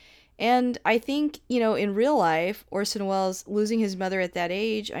emotionally. And I think, in real life, Orson Welles losing his mother at that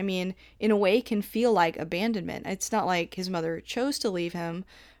age, I mean, in a way can feel like abandonment. It's not like his mother chose to leave him,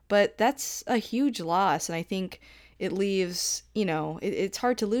 but that's a huge loss. And I think it leaves, it's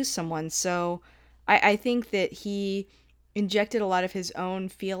hard to lose someone. So I think that he injected a lot of his own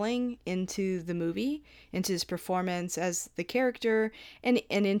feeling into the movie, into his performance as the character, and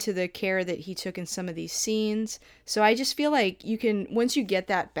into the care that he took in some of these scenes. So I just feel like you can, once you get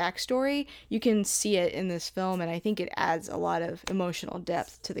that backstory, you can see it in this film, and I think it adds a lot of emotional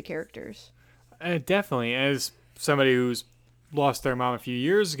depth to the characters. Definitely, as somebody who's lost their mom a few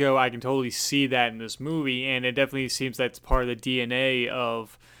years ago, I can totally see that in this movie, and it definitely seems that's part of the DNA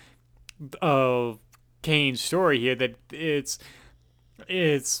of Kane's story here. That it's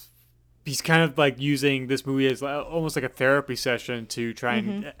he's kind of like using this movie as almost like a therapy session to try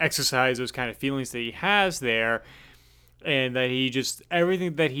and exercise those kind of feelings that he has there, and that he just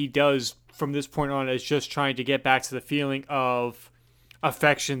everything that he does from this point on is just trying to get back to the feeling of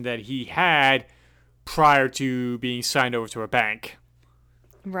affection that he had prior to being signed over to a bank.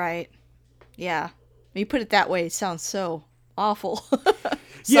 Right. Yeah. When you put it that way, it sounds so awful.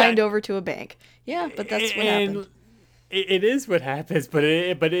 Yeah. Signed over to a bank. Yeah, but that's what happened. It is what happens, but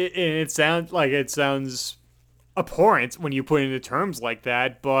it sounds abhorrent when you put it into terms like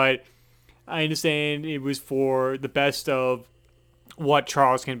that. But I understand it was for the best of what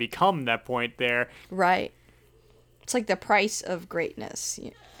Charles can become at that point there. Right. It's like the price of greatness,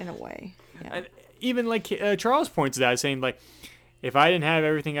 in a way. Yeah. And even like Charles points it out, saying like, if I didn't have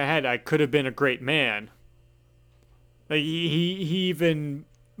everything I had, I could have been a great man. Like he even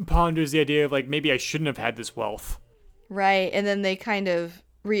ponders the idea of like, maybe I shouldn't have had this wealth. Right. And then they kind of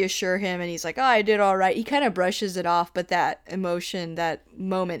reassure him, and he's like, oh, I did all right. He kind of brushes it off, but that emotion, that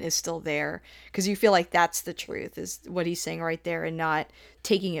moment is still there, because you feel like that's the truth, is what he's saying right there, and not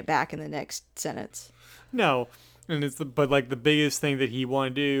taking it back in the next sentence. No. And but like the biggest thing that he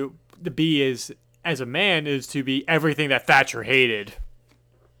wanted to be is, as a man, is to be everything that Thatcher hated.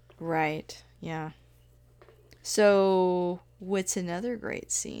 Right. Yeah. So, what's another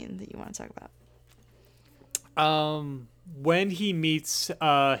great scene that you want to talk about? When he meets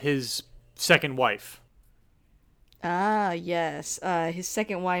his second wife. Ah, yes. His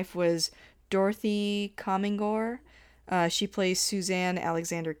second wife was Dorothy Comingore. She plays Suzanne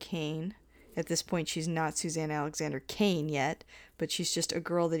Alexander Kane. At this point, she's not Suzanne Alexander Kane yet, but she's just a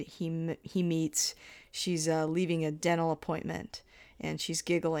girl that he meets. She's leaving a dental appointment, and she's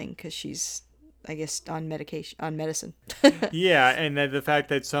giggling because she's, I guess, on medicine. Yeah, and then the fact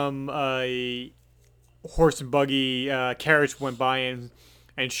that some horse and buggy carriage went by and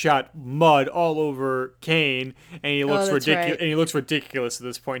shot mud all over Kane, and he looks ridiculous. Right. And he looks ridiculous at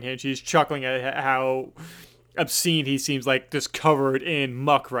this point. And she's chuckling at how obscene he seems, like just covered in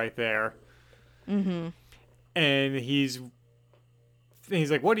muck right there. Mm-hmm. And he's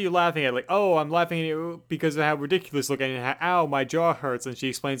like, "What are you laughing at?" Like, "Oh, I'm laughing at you because of how ridiculous looking. And ow, my jaw hurts." And she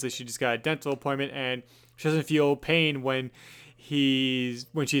explains that she just got a dental appointment and she doesn't feel pain when she's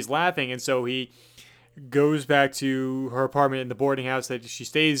laughing, and so he goes back to her apartment in the boarding house that she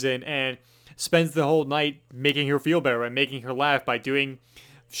stays in and spends the whole night making her feel better and making her laugh by doing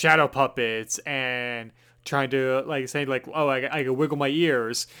shadow puppets and trying to like say like, "Oh, I can wiggle my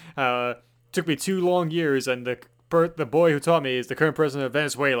ears. Took me 2 long years, and the boy who taught me is the current president of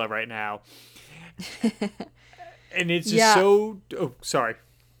Venezuela right now." And it's just so... Oh, sorry.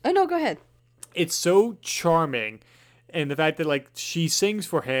 Oh, no, go ahead. It's so charming, and the fact that like she sings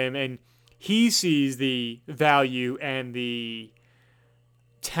for him, and he sees the value and the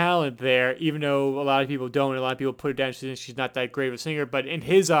talent there, even though a lot of people don't. A lot of people put her down. She's not that great of a singer, but in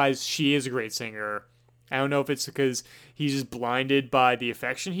his eyes, she is a great singer. I don't know if it's because he's just blinded by the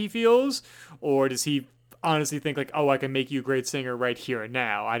affection he feels, or does he honestly think like, "Oh, I can make you a great singer right here and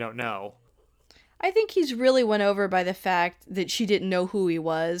now." I don't know. I think he's really won over by the fact that she didn't know who he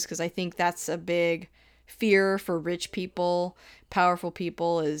was, because I think that's a big fear for rich people, powerful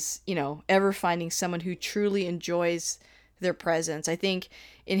people, is, ever finding someone who truly enjoys their presence. I think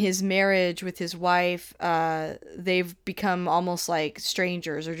in his marriage with his wife, they've become almost like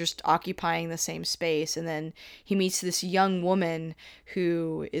strangers, or just occupying the same space. And then he meets this young woman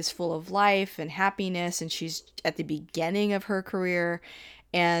who is full of life and happiness, and she's at the beginning of her career.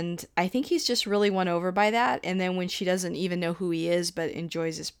 And I think he's just really won over by that. And then when she doesn't even know who he is but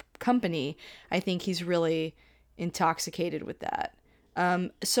enjoys his company, I think he's really intoxicated with that.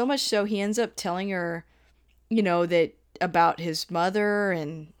 So much so he ends up telling her, that about his mother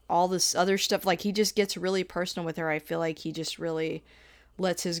and all this other stuff. Like, he just gets really personal with her. I feel like he just really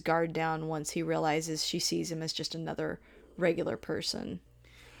lets his guard down once he realizes she sees him as just another regular person.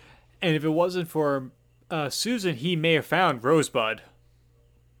 And if it wasn't for Susan, he may have found Rosebud.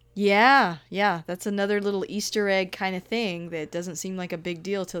 Yeah, that's another little Easter egg kind of thing that doesn't seem like a big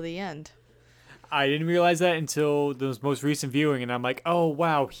deal till the end. I didn't realize that until the most recent viewing, and I'm like, "Oh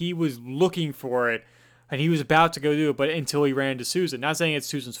wow, he was looking for it and he was about to go do it, but until he ran into Susan. Not saying it's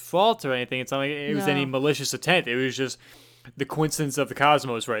Susan's fault or anything. It's not like it was any No. malicious intent. It was just the coincidence of the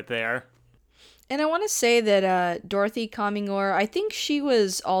cosmos right there. And I want to say that Dorothy Comingore, I think she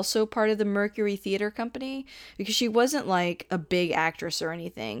was also part of the Mercury Theater Company because she wasn't like a big actress or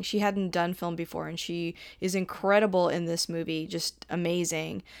anything. She hadn't done film before, and she is incredible in this movie, just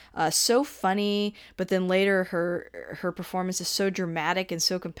amazing. So funny, but then later her performance is so dramatic and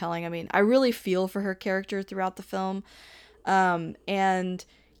so compelling. I mean, I really feel for her character throughout the film. And,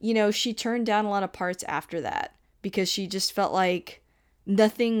 you know, she turned down a lot of parts after that because she just felt like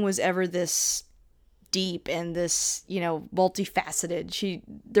nothing was ever this deep and this, you know, multifaceted.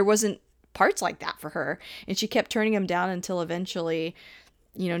 There wasn't parts like that for her, and she kept turning them down until eventually,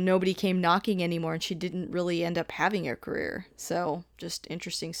 you know, nobody came knocking anymore, and she didn't really end up having a career. So, just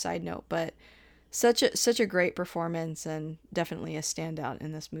interesting side note, but such a great performance and definitely a standout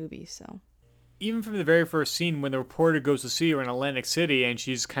in this movie. So, Even from the very first scene when the reporter goes to see her in Atlantic City and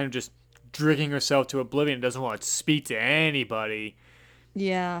she's kind of just drinking herself to oblivion and doesn't want to speak to anybody.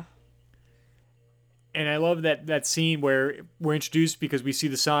 yeah. And I love that scene where we're introduced because we see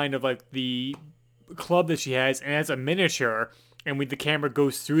the sign of like the club that she has, and it's a miniature, and the camera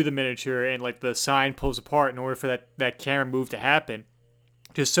goes through the miniature, and like the sign pulls apart in order for that camera move to happen.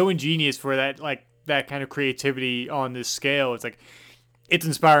 Just so ingenious for that kind of creativity on this scale. It's like it's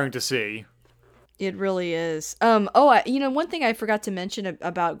inspiring to see. It really is. You know, one thing I forgot to mention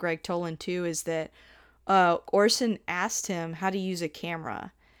about Greg Toland too is that Orson asked him how to use a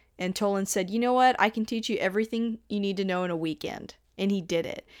camera, and Toland said, "You know what? I can teach you everything you need to know in a weekend." And he did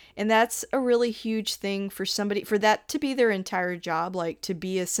it. And that's a really huge thing for somebody, for that to be their entire job, like to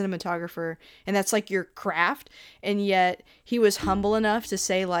be a cinematographer, and that's like your craft. And yet he was humble enough to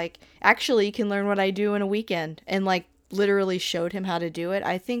say, like, actually, you can learn what I do in a weekend, and like literally showed him how to do it.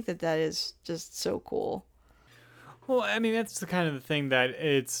 I think that is just so cool. Well, I mean, that's the kind of the thing that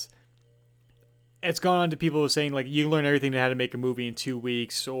it's gone on to people saying like you learn everything how to make a movie in 2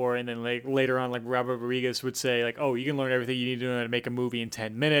 weeks, or and then like later on like Robert Rodriguez would say like, oh, you can learn everything you need to know how to make a movie in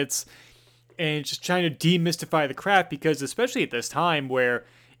 10 minutes, and just trying to demystify the craft, because especially at this time where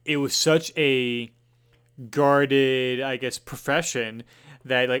it was such a guarded, I guess, profession,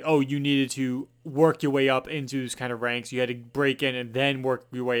 that like, oh, you needed to work your way up into these kind of ranks. You had to break in and then work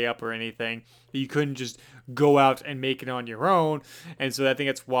your way up or anything. You couldn't just go out and make it on your own. And so I think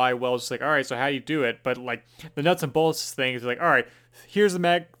that's why Wells is like, all right, so how do you do it? But like the nuts and bolts thing is like, all right, here's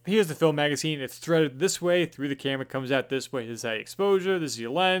the film magazine. It's threaded this way through the camera, comes out this way. This is the exposure. This is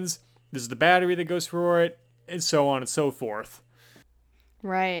your lens. This is the battery that goes through it, and so on and so forth.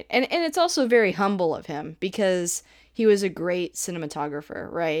 Right. And it's also very humble of him because he was a great cinematographer,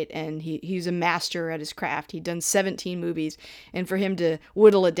 right? And he's a master at his craft. He'd done 17 movies, and for him to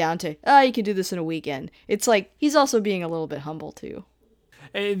whittle it down to, you can do this in a weekend. It's like he's also being a little bit humble too.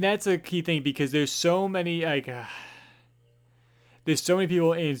 And that's a key thing, because there's so many there's so many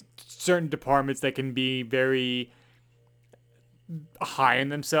people in certain departments that can be very high in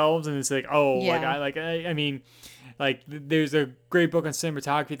themselves, and it's like, oh, Yeah. I mean, like there's a great book on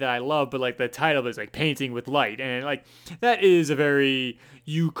cinematography that I love, but like the title is like Painting with Light, and like that is a very,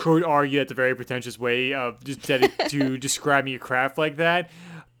 you could argue that's a very pretentious way of just to describing your craft like that.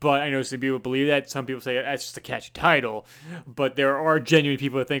 But I know some people believe that. Some people say that's just a catchy title. But there are genuine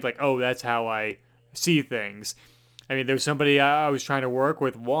people that think like, oh, that's how I see things. I mean, there's somebody I was trying to work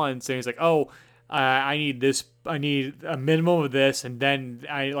with once, and he's like, oh, I need this. I need a minimum of this, and then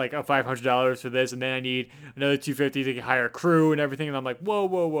I like a $500 for this, and then I need another $250 to hire a crew and everything. And I'm like, whoa,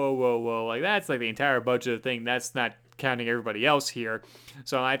 whoa, whoa, whoa, whoa! Like that's like the entire budget of the thing. That's not counting everybody else here.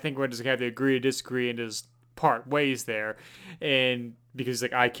 So I think we're just gonna have to agree to disagree and just part ways there. And because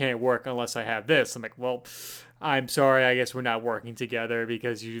like I can't work unless I have this. I'm like, well, I'm sorry. I guess we're not working together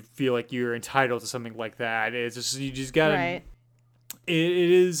because you feel like you're entitled to something like that. It's just you just gotta. Right. It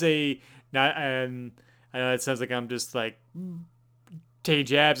is a not and I know it sounds like I'm just like taking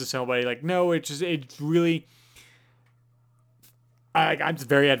jabs at somebody. Like no, it's really. I'm just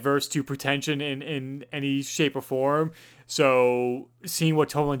very adverse to pretension in any shape or form. So seeing what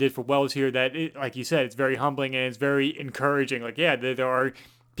Toland did for Wells here, that it, like you said, it's very humbling and it's very encouraging. Like yeah, there are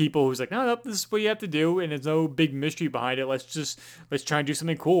people who's like, no, this is what you have to do, and there's no big mystery behind it. Let's try and do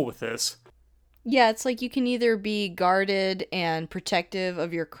something cool with this. Yeah, it's like you can either be guarded and protective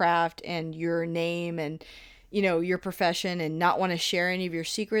of your craft and your name and, you know, your profession and not want to share any of your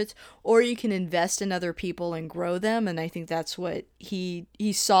secrets, or you can invest in other people and grow them. And I think that's what he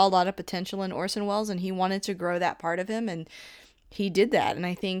saw a lot of potential in Orson Welles, and he wanted to grow that part of him. And he did that. And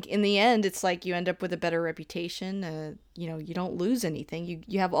I think in the end, it's like you end up with a better reputation. You don't lose anything.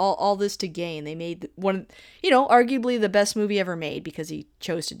 You have all this to gain. They made one, arguably the best movie ever made because he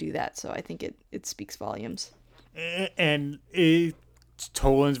chose to do that. So I think it speaks volumes. And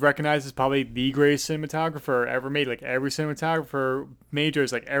Toland's recognized as probably the greatest cinematographer ever made. Like every cinematographer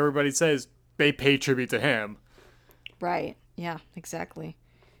majors, like everybody says, they pay tribute to him. Right. Yeah, exactly.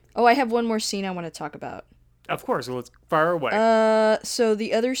 Oh, I have one more scene I want to talk about. Of course, so let's fire away. So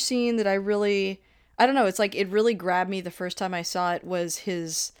the other scene that I don't know, it's like it really grabbed me the first time I saw it was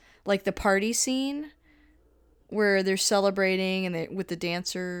his, like the party scene where they're celebrating and with the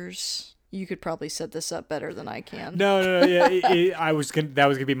dancers. You could probably set this up better than I can. No, yeah, that was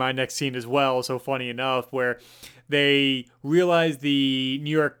gonna be my next scene as well. So funny enough, where they realize the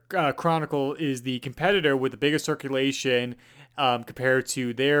New York Chronicle is the competitor with the biggest circulation compared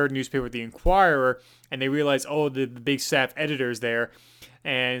to their newspaper, the Inquirer, and they realize, oh, the big staff editors there,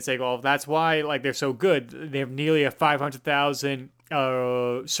 and it's like, well, that's why like they're so good. They have nearly a 500,000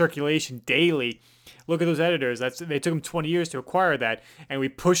 circulation daily. Look at those editors. They took them 20 years to acquire that, and we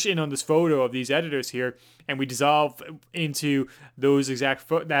push in on this photo of these editors here, and we dissolve into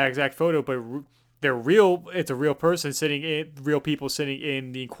that exact photo, but they're real. It's a real person real people sitting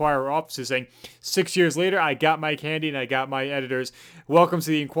in the Inquirer offices saying, 6 years later, I got my candy and I got my editors. Welcome to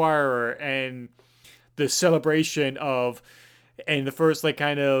the Inquirer. And the celebration of, and the first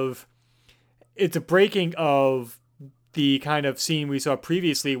it's a breaking of the kind of scene we saw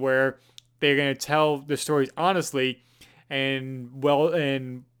previously where they're going to tell the stories honestly, and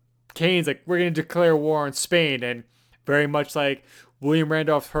Kane's like, we're going to declare war on Spain, and very much like William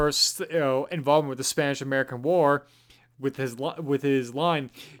Randolph Hearst's involvement with the Spanish-American War, with his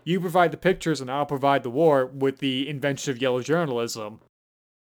line, you provide the pictures and I'll provide the war, with the invention of yellow journalism.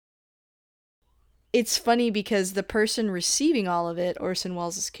 It's funny because the person receiving all of it, Orson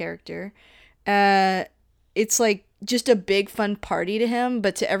Welles' character, it's like just a big fun party to him,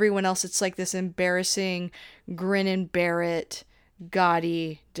 but to everyone else it's like this embarrassing grin and bear it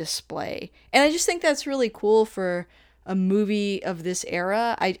gaudy display. And I just think that's really cool for a movie of this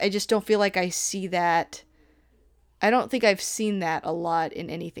era. I just don't feel like I see that. I don't think I've seen that a lot in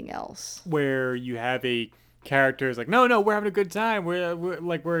anything else. Where you have a character is like, no, we're having a good time.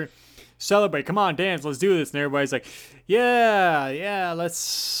 We're celebrate. Come on, dance. Let's do this. And everybody's like, yeah, let's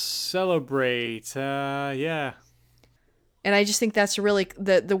celebrate. Yeah. And I just think that's really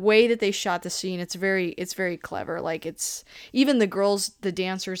the way that they shot the scene. It's very clever. Like it's even the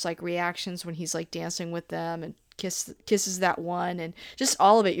dancers like reactions when he's like dancing with them and kisses that one and just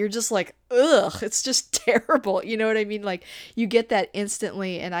all of it. You're just like, ugh, it's just terrible. You know what I mean? Like you get that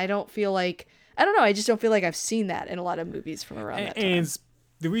instantly, and I don't feel like I just don't feel like I've seen that in a lot of movies from around that time. And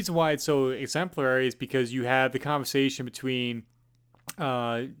the reason why it's so exemplary is because you have the conversation between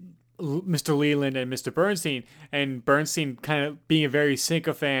Mr. Leland and Mr. Bernstein, and Bernstein kind of being a very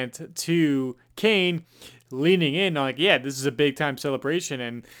sycophant to Kane, leaning in on like, yeah, this is a big time celebration,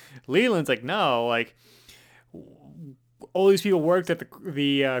 and Leland's like, no, like all these people worked at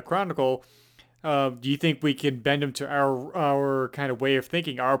the Chronicle. Do you think we can bend them to our kind of way of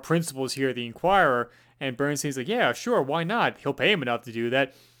thinking, our principles here at the Inquirer? And Bernstein's like, yeah, sure, why not? He'll pay him enough to do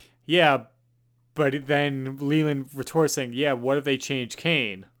that. Yeah, but then Leland retorts saying, yeah, what if they change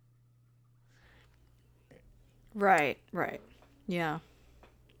Kane? Right. Yeah.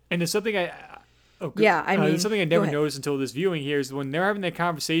 And there's something there's something I never noticed until this viewing here is when they're having that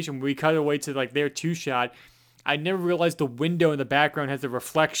conversation, we cut away to like their two shot. I never realized the window in the background has a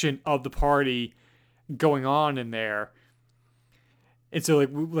reflection of the party going on in there. And so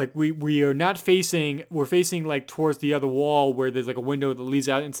we are not facing, we're facing like towards the other wall where there's like a window that leads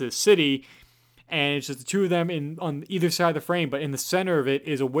out into the city, and it's just the two of them on either side of the frame, but in the center of it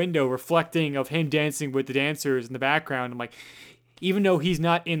is a window reflecting of him dancing with the dancers in the background. I'm like, even though he's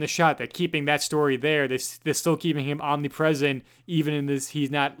not in the shot, they're keeping that story there. They're still keeping him omnipresent, even in this,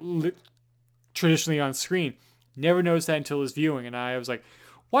 he's not traditionally on screen. Never noticed that until this viewing, and I was like,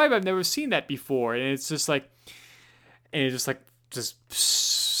 why have I never seen that before? And it's just like, just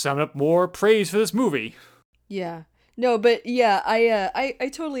sum up more praise for this movie. Yeah. No, but yeah, I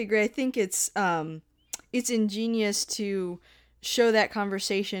totally agree. I think it's ingenious to show that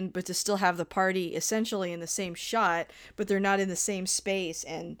conversation, but to still have the party essentially in the same shot, but they're not in the same space.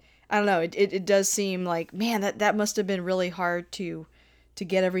 And I don't know, it does seem like, man, that must have been really hard to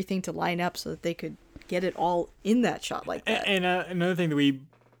get everything to line up so that they could get it all in that shot like that. And another thing that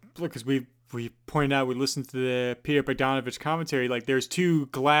because we pointed out, we listened to the Peter Bogdanovich commentary, like there's two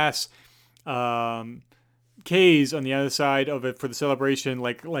glass K's on the other side of it for the celebration,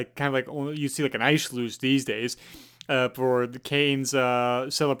 like kind of like you see like an ice luge these days. for the Kane's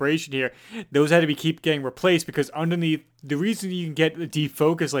celebration here, those had to be keep getting replaced because underneath, the reason you can get a deep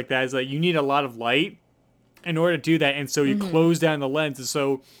focus like that is that you need a lot of light in order to do that, and so you close down the lens, and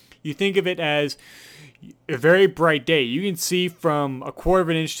so you think of it as a very bright day. You can see from a quarter of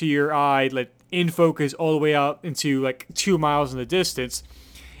an inch to your eye, like in focus, all the way out into like 2 miles in the distance,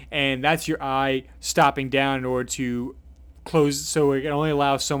 and that's your eye stopping down in order to close, so it can only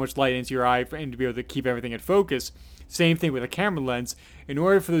allow so much light into your eye and to be able to keep everything in focus. Same thing with a camera lens. In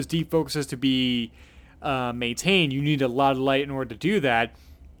order for those deep focuses to be maintained, you need a lot of light in order to do that,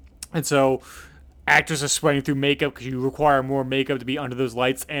 and so actors are sweating through makeup because you require more makeup to be under those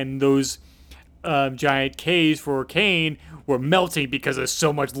lights, and those giant Ks for Kane were melting because there's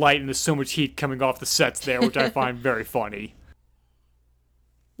so much light and there's so much heat coming off the sets there, which I find very funny.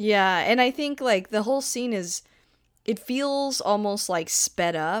 Yeah, and I think like the whole scene is, it feels almost like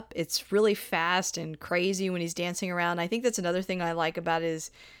sped up. It's really fast and crazy when he's dancing around. I think that's another thing I like about it is,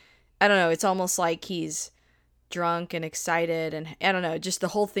 I don't know, it's almost like he's drunk and excited, and I don't know, just the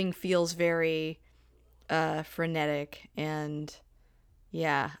whole thing feels very frenetic, and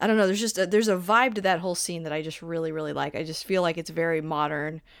yeah, I don't know, there's a vibe to that whole scene that I just really, really like. I just feel like it's very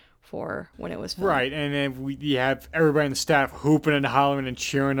modern for when it was filmed. Right, and then you have everybody in the staff hooping and hollering and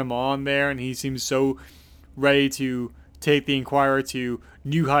cheering him on there, and he seems so ready to take the Inquirer to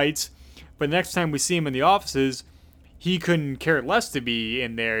new heights. But next time we see him in the offices, he couldn't care less to be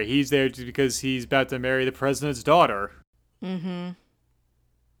in there. He's there just because he's about to marry the president's daughter. Mm-hmm.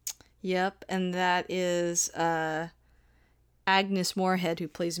 Yep, and that is Agnes Moorehead, who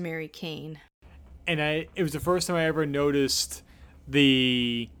plays Mary Kane. And it was the first time I ever noticed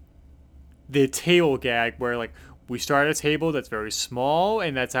the table gag where, like, we start at a table that's very small,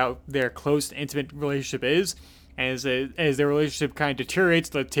 and that's how their close, intimate relationship is. And as their relationship kind of deteriorates,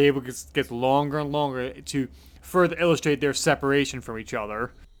 the table gets longer and longer to further illustrate their separation from each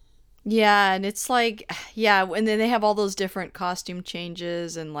other. Yeah, and it's like, yeah, and then they have all those different costume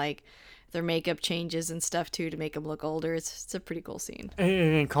changes and like their makeup changes and stuff too to make them look older. It's a pretty cool scene. And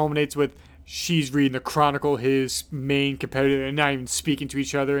it culminates with she's reading the Chronicle, his main competitor, and not even speaking to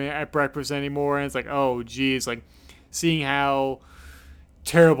each other at breakfast anymore. And it's like, oh, geez, like seeing how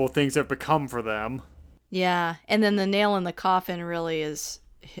terrible things have become for them. Yeah, and then the nail in the coffin really is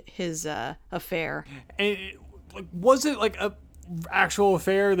his affair. And was it like a actual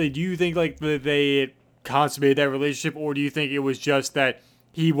affair? Do you think like that they consummated that relationship, or do you think it was just that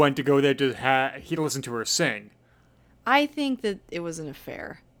he went to go there to he listen to her sing? I think that it was an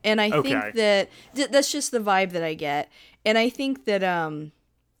affair, and I Okay. think that that's just the vibe that I get, and I think that I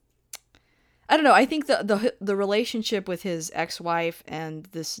don't know. I think the relationship with his ex-wife and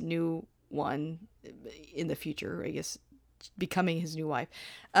this new one in the future, I guess, becoming his new wife.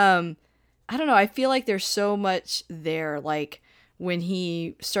 I don't know. I feel like there's so much there. Like when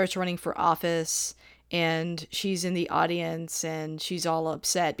he starts running for office and she's in the audience and she's all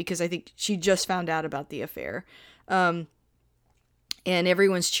upset because I think she just found out about the affair. And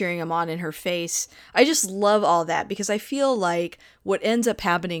everyone's cheering him on in her face. I just love all that because I feel like what ends up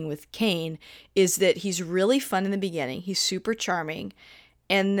happening with Kane is that he's really fun in the beginning. He's super charming.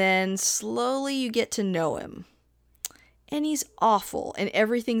 And then slowly you get to know him. And he's awful. And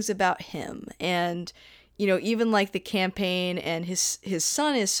everything's about him. And, you know, even like the campaign and his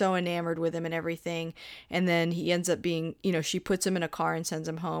son is so enamored with him and everything. And then he ends up being, you know, she puts him in a car and sends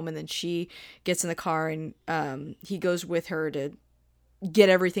him home. And then she gets in the car and he goes with her to get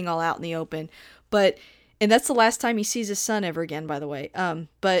everything all out in the open. And that's the last time he sees his son ever again, by the way.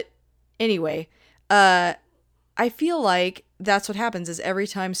 But anyway, I feel like that's what happens is every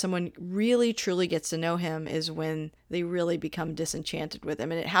time someone really truly gets to know him is when they really become disenchanted with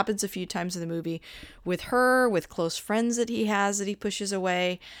him. And it happens a few times in the movie with her, with close friends that he has that he pushes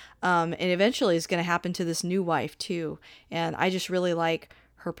away. And eventually it's going to happen to this new wife too. And I just really like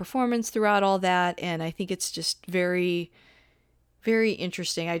her performance throughout all that. And I think it's just very, very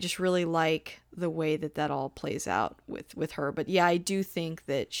interesting. I just really like the way that all plays out with her. But yeah, I do think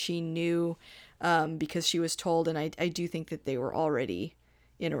that she knew because she was told, and I do think that they were already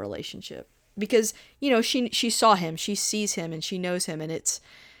in a relationship because, you know, she saw him, she sees him, and she knows him, and it's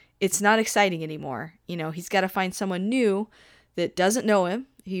not exciting anymore. You know, he's got to find someone new that doesn't know him.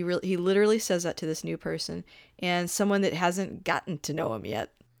 He literally says that to this new person, and someone that hasn't gotten to know him yet.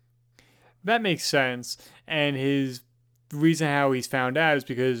 That makes sense. And his reason how he's found out is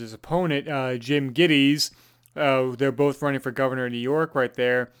because his opponent, Jim Geddes, they're both running for governor of New York right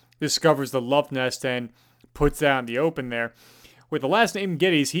there, discovers the love nest and puts that out in the open there. With the last name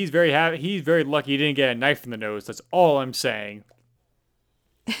Geddes, he's very happy. He's very lucky he didn't get a knife in the nose. That's all I'm saying.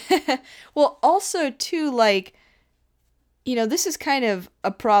 Well, also too, like, this is kind of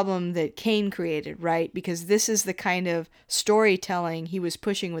a problem that Kane created, right? Because this is the kind of storytelling he was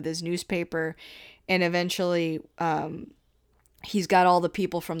pushing with his newspaper, and eventually he's got all the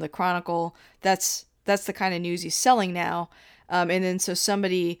people from the Chronicle. That's the kind of news he's selling now. And then so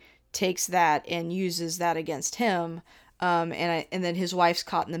somebody takes that and uses that against him. And then his wife's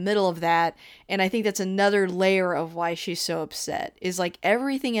caught in the middle of that. And I think that's another layer of why she's so upset, is like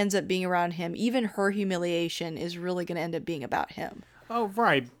everything ends up being around him. Even her humiliation is really going to end up being about him. Oh,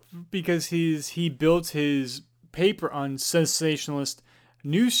 right. Because he built his paper on sensationalist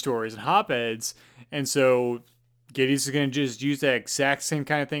news stories and hot-beds. And so Geddes is going to just use that exact same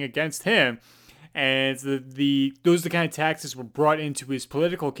kind of thing against him. And those are the kind of tactics were brought into his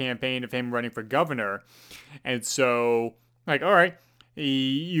political campaign of him running for governor. And so, like, all right,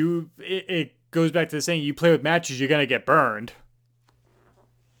 it goes back to the saying, you play with matches, you're going to get burned.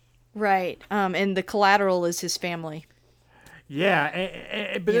 Right. And the collateral is his family.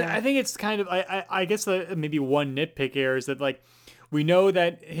 Yeah, but I think it's kind of, I guess maybe one nitpick here is that, like, we know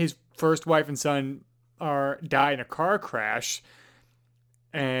that his first wife and son died in a car crash.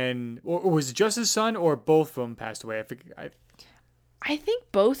 And or was it just his son, or both of them passed away? I think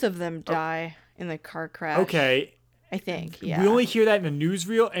both of them die in the car crash. Okay. I think, yeah. We only hear that in the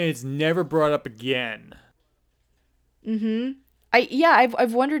newsreel, and it's never brought up again. Mm-hmm.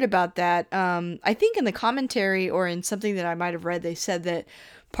 I've wondered about that. I think in the commentary or in something that I might have read, they said that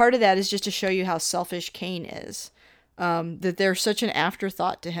part of that is just to show you how selfish Kane is. That they're such an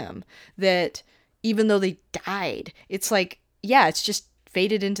afterthought to him that even though they died, it's like, yeah, it's just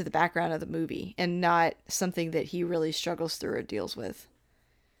faded into the background of the movie and not something that he really struggles through or deals with.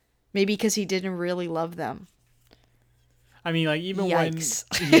 Maybe because he didn't really love them. I mean, like, even Yikes.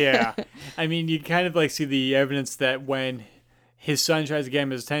 yeah. I mean, you kind of, like, see the evidence that when his son tries to get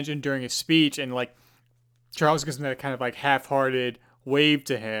him his attention during his speech, and, like, Charles gives him that kind of, like, half-hearted wave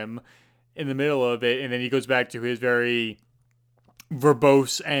to him in the middle of it, and then he goes back to his very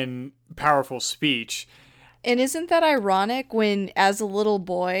verbose and powerful speech. And isn't that ironic when, as a little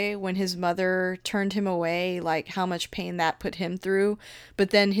boy, when his mother turned him away, like how much pain that put him through,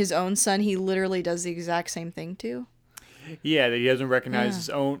 but then his own son, he literally does the exact same thing to? Yeah, that he doesn't recognize his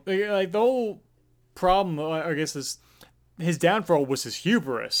own. Like, the whole problem, I guess, is his downfall was his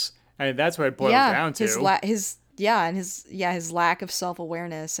hubris, and that's what it boils down to. His lack of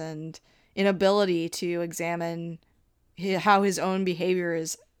self-awareness and inability to examine how his own behavior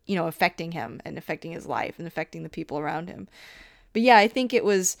is, affecting him and affecting his life and affecting the people around him. But yeah, I think it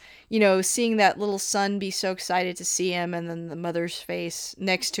was, seeing that little son be so excited to see him, and then the mother's face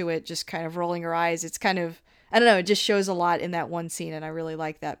next to it just kind of rolling her eyes. It's kind of, I don't know, it just shows a lot in that one scene, and I really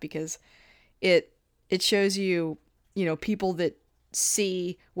like that because it shows you, people that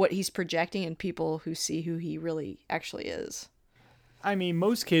see what he's projecting and people who see who he really actually is. I mean,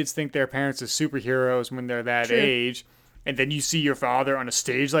 most kids think their parents are superheroes when they're that True. age. And then you see your father on a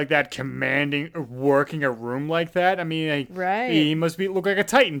stage like that, commanding, working a room like that. I mean, Right. He must look like a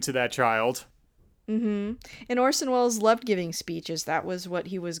titan to that child. Mm-hmm. And Orson Welles loved giving speeches. That was what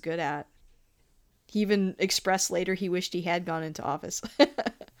he was good at. He even expressed later he wished he had gone into office.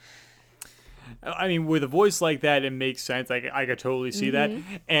 I mean, with a voice like that, it makes sense. I could totally see that.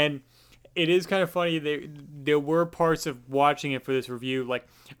 And it is kind of funny. There were parts of watching it for this review, like,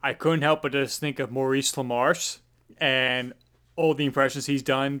 I couldn't help but just think of Maurice LaMarche and all the impressions he's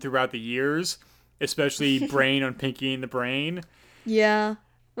done throughout the years, especially Brain on Pinky and the Brain. Yeah.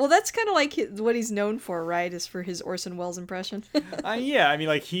 Well, that's kind of like what he's known for, right? Is for his Orson Welles impression. Yeah, I mean,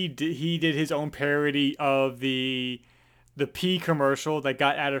 like, he did his own parody of the pea commercial that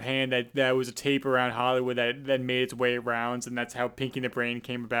got out of hand, that was a tape around Hollywood that made its way around, and that's how Pinky and the Brain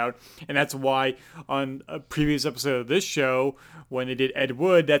came about. And that's why on a previous episode of this show, when they did Ed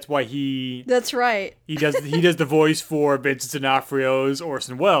Wood, that's why That's right. he does the voice for Vincent D'Onofrio's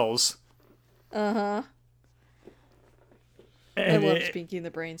Orson Welles. Uh-huh. I loved Pinky and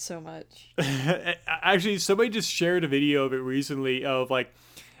the Brain so much. Actually, somebody just shared a video of it recently of, like,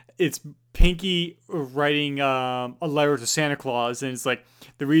 it's Pinky writing a letter to Santa Claus, and it's like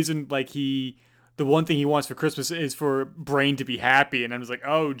the reason, like, the one thing he wants for Christmas is for Brain to be happy, and I'm just like,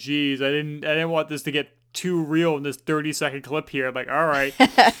 oh geez, I didn't want this to get too real in this 30-second clip here. I'm like, all right.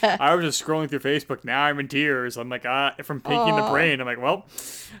 I was just scrolling through Facebook. Now I'm in tears. I'm like, from Pinky and the Brain. I'm like, well,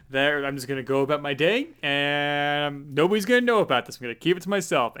 there. I'm just gonna go about my day, and nobody's gonna know about this. I'm gonna keep it to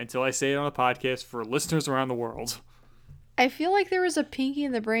myself until I say it on a podcast for listeners around the world. I feel like there was a Pinky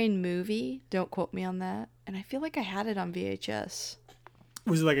and the Brain movie. Don't quote me on that. And I feel like I had it on VHS.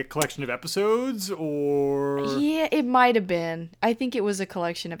 Was it like a collection of episodes or? Yeah, it might have been. I think it was a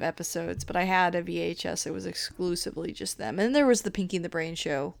collection of episodes, but I had a VHS. It was exclusively just them. And there was the Pinky and the Brain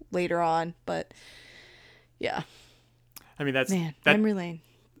show later on, but yeah. I mean, that's Man, that. memory lane.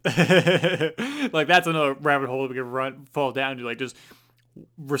 Like that's another rabbit hole we could fall down to. Like just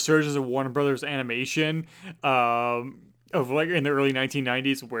resurgence of Warner Brothers animation. Of like in the early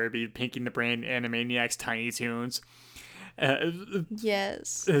 1990s, where it'd be Pinky and the Brain, Animaniacs, Tiny Toons.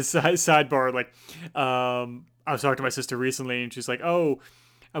 Yes. Sidebar, like, I was talking to my sister recently, and she's like, "Oh,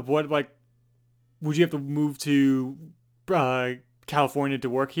 what like would you have to move to California to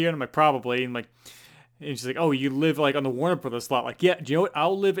work here?" And I'm like, "Probably." And she's like, "Oh, you live like on the Warner Brothers lot." Like, yeah, do you know what?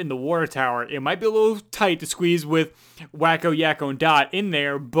 I'll live in the water tower. It might be a little tight to squeeze with Wacko, Yakko, and Dot in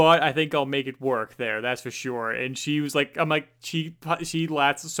there, but I think I'll make it work there. That's for sure. And she was like, I'm like, she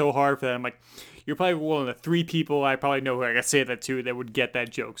laughs so hard for that. I'm like, you're probably one of the 3 people I probably know who I could say that to that would get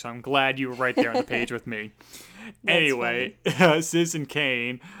that joke. So I'm glad you were right there on the page with me. Anyway, Citizen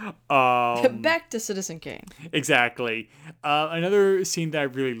Kane. Back to Citizen Kane. Exactly. Another scene that I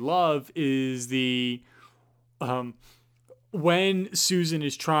really love is when Susan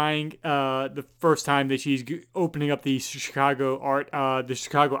is trying the first time that she's opening up the Chicago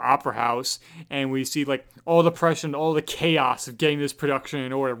Opera House, and we see like all the pressure and all the chaos of getting this production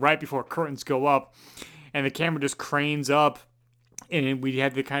in order right before curtains go up, and the camera just cranes up, and we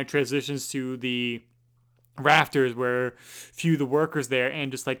have the kind of transitions to the rafters where few of the workers there,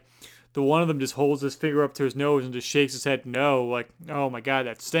 and just like the one of them just holds his finger up to his nose and just shakes his head no, like, oh my god,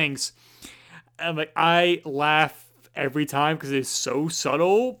 that stinks. I'm like, I laugh every time because it's so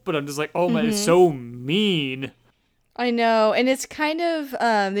subtle, but I'm just like, oh man, it's so mean. I know, and it's kind of,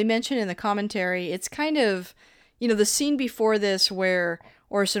 they mentioned in the commentary, it's kind of, the scene before this where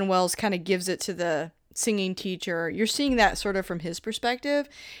Orson Welles kind of gives it to the singing teacher. You're seeing that sort of from his perspective,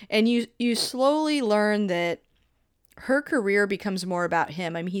 and you slowly learn that her career becomes more about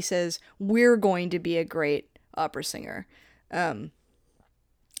him. I mean, he says, we're going to be a great opera singer. And,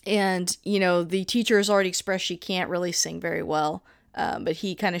 the teacher has already expressed she can't really sing very well, but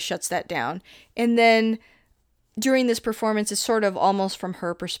he kind of shuts that down. And then during this performance, it's sort of almost from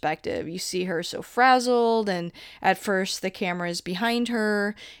her perspective. You see her so frazzled, and at first the camera is behind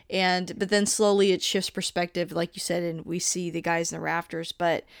her, but then slowly it shifts perspective, like you said, and we see the guys in the rafters.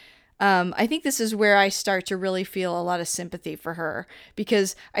 But I think this is where I start to really feel a lot of sympathy for her,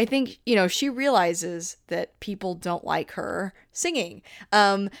 because I think, she realizes that people don't like her singing.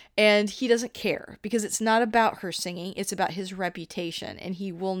 And he doesn't care, because it's not about her singing. It's about his reputation, and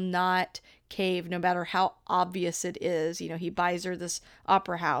he will not cave no matter how obvious it is. He buys her this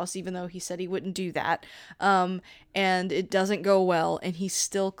opera house, even though he said he wouldn't do that. And it doesn't go well, and he's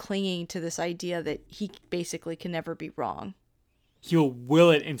still clinging to this idea that he basically can never be wrong. He'll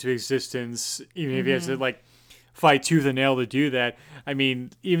will it into existence, even if he has to like fight tooth and nail to do that. I mean,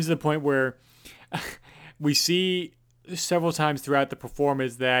 even to the point where we see several times throughout the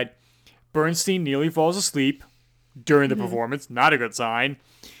performance that Bernstein nearly falls asleep during the performance. Not a good sign.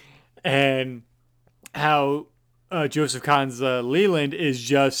 And how Joseph Kahn's Leland is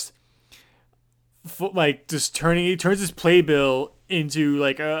just he turns his playbill into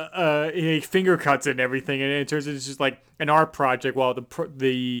like he finger cuts it and everything, and it turns into just like an art project while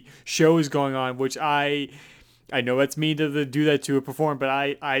the show is going on, which I know that's mean to do that to a performer, but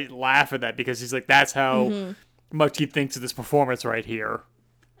I laugh at that because he's like, that's how much he thinks of this performance right here.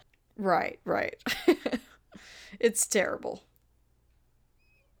 Right. It's terrible.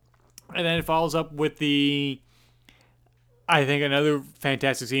 And then it follows up with I think another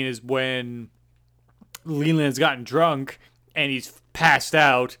fantastic scene is when Leland's gotten drunk and he's passed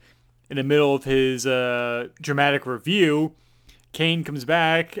out in the middle of his dramatic review. Kane comes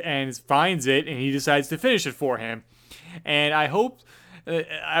back and finds it, and he decides to finish it for him. And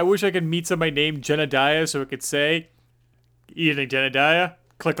I wish I could meet somebody named Jedediah so I could say, "Evening, Jedediah."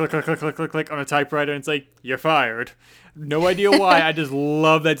 Click, click, click, click, click, click, click on a typewriter, and it's like, "You're fired." No idea why. I just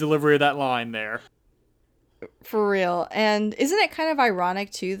love that delivery of that line there. For real. And isn't it kind of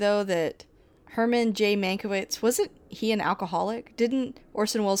ironic, too, though, that Herman J. Mankiewicz, wasn't he an alcoholic? Didn't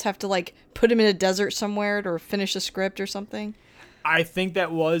Orson Welles have to, like, put him in a desert somewhere to finish a script or something? I think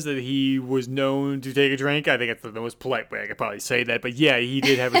that he was known to take a drink. I think that's the most polite way I could probably say that. But yeah, he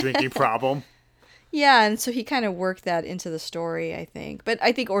did have a drinking problem. Yeah, and so he kind of worked that into the story, I think. But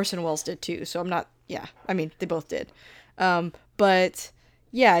I think Orson Welles did, too. So I'm not, yeah, I mean, they both did. But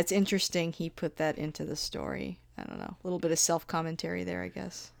yeah, it's interesting he put that into the story. I don't know, a little bit of self-commentary there, I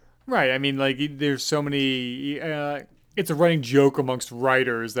guess. Right. I mean, like, there's so many. It's a running joke amongst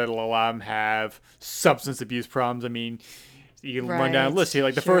writers that a lot of them have substance abuse problems. I mean, you can run down a list here.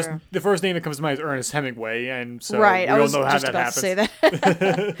 Like Sure. the first name that comes to mind is Ernest Hemingway, and so Right. we I all was know how just that about to say happens.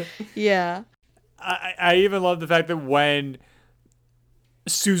 that. Yeah. I even love the fact that when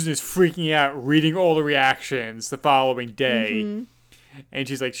Susan is freaking out, reading all the reactions the following day, Mm-hmm. and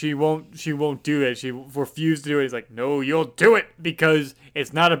she's like, she won't do it. She refused to do it. He's like, no, you'll do it because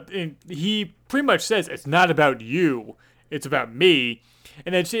it's not a. And he pretty much says it's not about you, it's about me.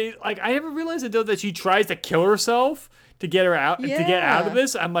 And then she like, I never realized it though that she tries to kill herself to get her out to get out of Yeah.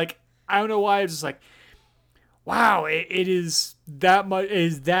 this. I'm like, I don't know why. It's just like, wow, it is that much. It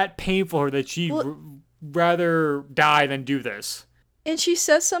is that painful for her that she Well, rather die than do this. and she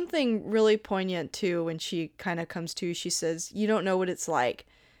says something really poignant too when she kind of comes to. She says, "You don't know what it's like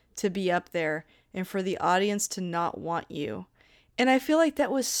to be up there and for the audience to not want you." And I feel like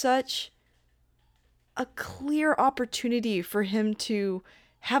that was such a clear opportunity for him to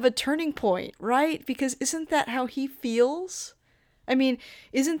have a turning point, right? Because isn't that how he feels? I mean,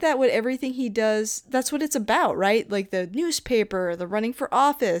 isn't that what everything he does, that's what it's about, right? Like the newspaper, the running for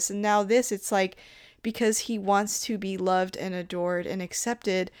office, and now this, it's like because he wants to be loved and adored and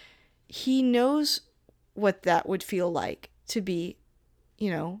accepted, he knows what that would feel like to be,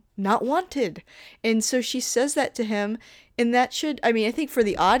 not wanted. And so she says that to him, and that should, I mean, I think for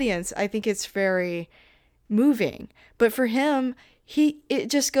the audience, I think it's very moving. But for him, it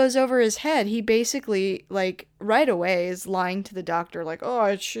just goes over his head. He basically like right away is lying to the doctor like, "Oh,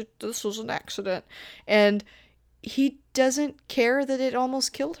 this was an accident." And he doesn't care that it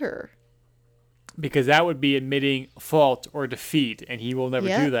almost killed her. Because that would be admitting fault or defeat, and he will never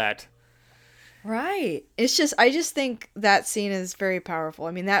Yeah. do that. Right. It's just I just think that scene is very powerful.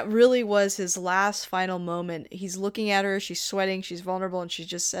 I mean, that really was his last final moment. He's looking at her, she's sweating, she's vulnerable, and she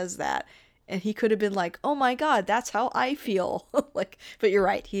just says that. And he could have been like, "Oh my God, that's how I feel." Like, but you're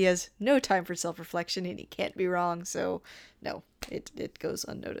right. He has no time for self-reflection and he can't be wrong. So, no, it goes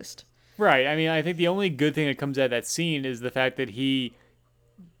unnoticed. Right. I mean, I think the only good thing that comes out of that scene is the fact that he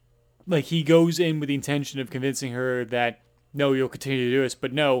goes in with the intention of convincing her that no, you'll continue to do this,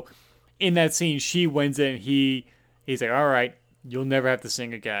 but no, in that scene she wins it, and he's like, all right, you'll never have to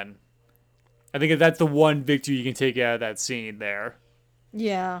sing again. I think that's the one victory you can take out of that scene there.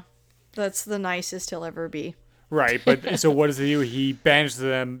 Yeah. That's the nicest he'll ever be. Right, but so what does he do? He banishes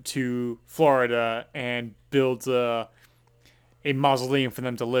them to Florida and builds a mausoleum for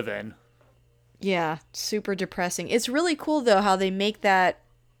them to live in. Yeah, super depressing. It's really cool though how they make that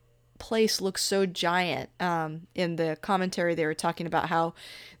place look so giant. In the commentary, they were talking about how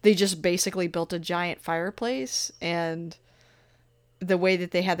they just basically built a giant fireplace, and the way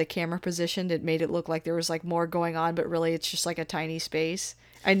that they had the camera positioned, it made it look like there was like more going on, but really it's just like a tiny space.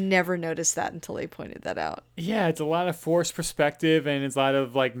 I never noticed that until they pointed that out. Yeah, it's a lot of forced perspective, and it's a lot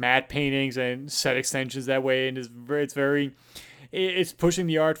of like matte paintings and set extensions that way, and it's pushing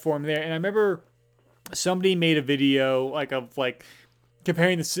the art form there. And I remember somebody made a video like of like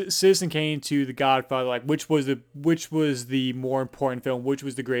comparing the Citizen Kane to The Godfather, like which was the more important film, which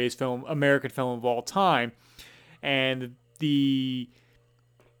was the greatest American film of all time, and the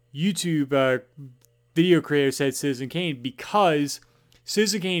YouTube video creator said Citizen Kane because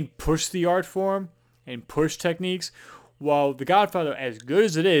Citizen Kane pushed the art form and pushed techniques, while The Godfather, as good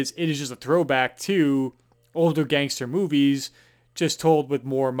as it is just a throwback to older gangster movies, just told with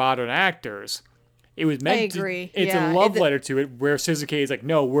more modern actors. It was I meant agree. to, it's Yeah. a love letter to it, where Citizen Kane is like,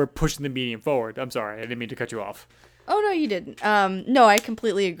 no, we're pushing the medium forward. I'm sorry, I didn't mean to cut you off. Oh no, you didn't. No, I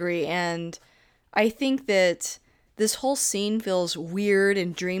completely agree, and I think that this whole scene feels weird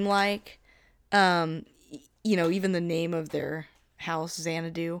and dreamlike. Even the name of their house,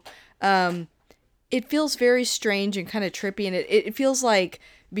 Xanadu. It feels very strange and kind of trippy, and it feels like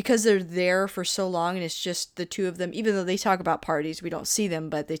because they're there for so long and it's just the two of them, even though they talk about parties, we don't see them,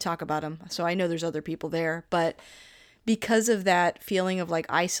 but they talk about them. So I know there's other people there, but because of that feeling of like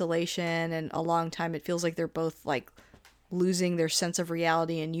isolation and a long time, it feels like they're both like losing their sense of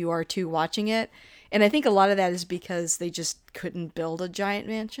reality, and you are too watching it. And I think a lot of that is because they just couldn't build a giant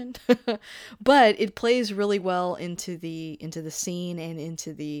mansion. But it plays really well into the scene and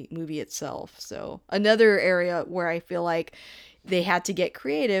into the movie itself. So another area where I feel like they had to get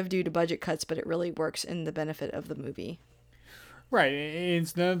creative due to budget cuts, but it really works in the benefit of the movie. Right,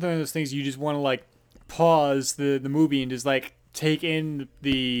 it's none of those things you just want to like pause the movie and just like take in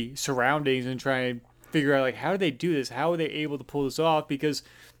the surroundings and try and figure out like how do they do this? How are they able to pull this off? Because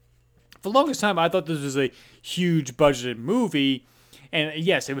for the longest time I thought this was a huge budgeted movie, and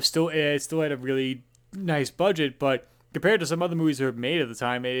yes, it still had a really nice budget, but compared to some other movies that were made at the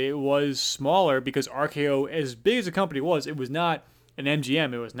time, it was smaller because RKO, as big as the company was, it was not an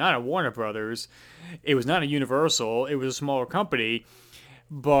MGM. It was not a Warner Brothers. It was not a Universal. It was a smaller company.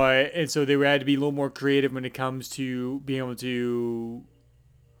 And so they had to be a little more creative when it comes to being able to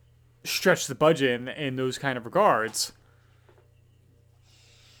stretch the budget in those kind of regards.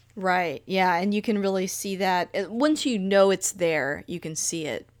 Right. Yeah, and you can really see that once you know it's there, you can see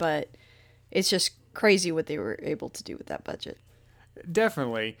it, but it's just crazy what they were able to do with that budget.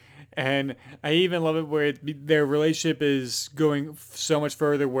 Definitely. And I even love it where their relationship is going so much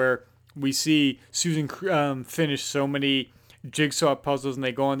further, where we see Susan finish so many jigsaw puzzles, and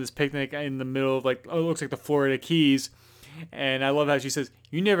they go on this picnic in the middle of, like, oh, it looks like the Florida Keys. And I love how she says,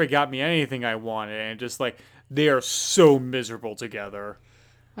 "You never got me anything I wanted." And just like, they are so miserable together.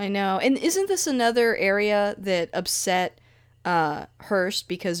 I know. And isn't this another area that upset Hearst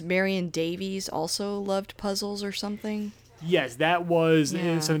because Marion Davies also loved puzzles or something? Yes, that was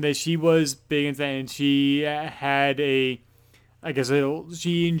something that she was big into, and she had she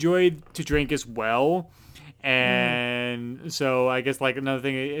enjoyed to drink as well. And so I guess, like, another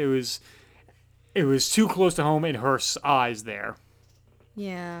thing, it was too close to home in her eyes there.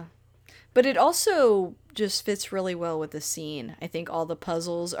 Yeah. But it also just fits really well with the scene. I think all the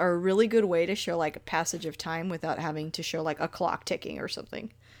puzzles are a really good way to show, like, a passage of time without having to show, like, a clock ticking or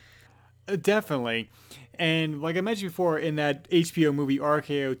something. Definitely. And like I mentioned before, in that HBO movie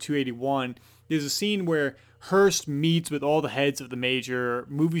RKO 281, there's a scene where Hearst meets with all the heads of the major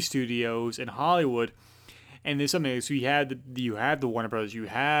movie studios in Hollywood. And there's something like, so you have the Warner Brothers, you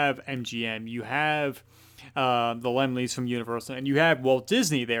have MGM, you have the Laemmles from Universal, and you have Walt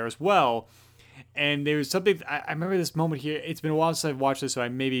Disney there as well. And there's something, I remember this moment here. It's been a while since I've watched this, so I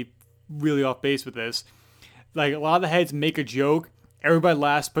may be really off base with this. Like, a lot of the heads make a joke. Everybody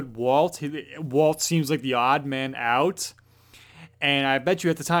laughs but Walt. Walt seems like the odd man out. And I bet you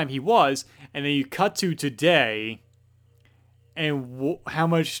at the time he was. And then you cut to today, and how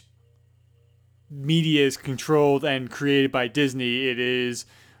much media is controlled and created by Disney it is,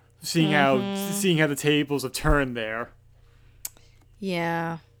 seeing how the tables have turned there.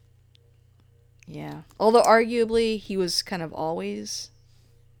 Yeah. Yeah. Although arguably he was kind of always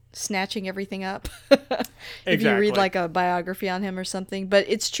snatching everything up. If you read, like, a biography on him or something. But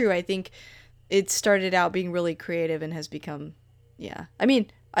it's true. I think it started out being really creative and has become, yeah. I mean,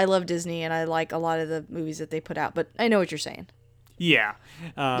 I love Disney and I like a lot of the movies that they put out, but I know what you're saying. Yeah.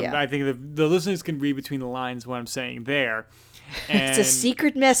 I think the listeners can read between the lines what I'm saying there. And it's a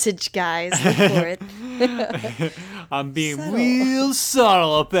secret message, guys. Look for it. I'm being real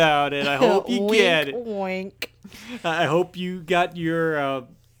subtle about it. I hope you get it. Wink. I hope you got your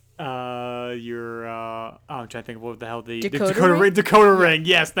I'm trying to think of what the hell the Dakota ring.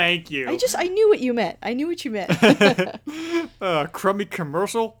 Yes, thank you. I knew what you meant. Crummy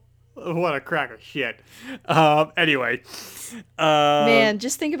commercial. What a crack of shit. Anyway. Man,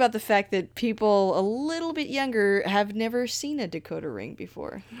 just think about the fact that people a little bit younger have never seen a Dakota ring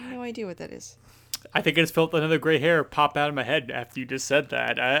before. I have no idea what that is. I think I just felt another gray hair pop out of my head after you just said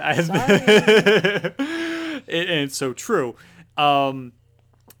that. And it's so true. And,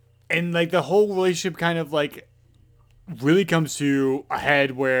 like, the whole relationship kind of, like, really comes to a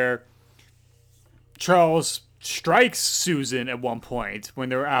head where Charles strikes Susan at one point when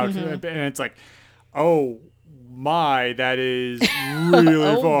they're out, and it's like, oh my, that is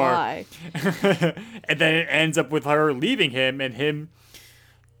really far. My. And then it ends up with her leaving him and him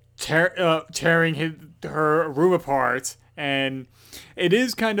tearing her room apart. And it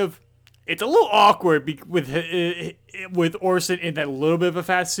is kind of, it's a little awkward with Orson in that little bit of a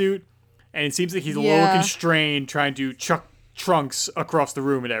fat suit, and it seems like he's a little constrained trying to chuck trunks across the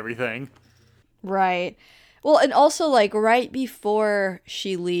room and everything. Right. Well, and also, like, right before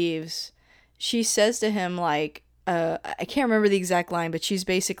she leaves, she says to him, like, I can't remember the exact line, but she's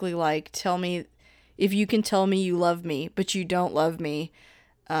basically like, tell me if you can tell me you love me, but you don't love me.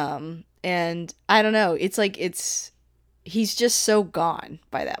 And I don't know. It's like, he's just so gone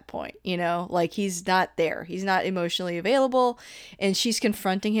by that point, you know, like, he's not there. He's not emotionally available. And she's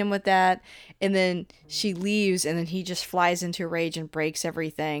confronting him with that. And then she leaves, and then he just flies into a rage and breaks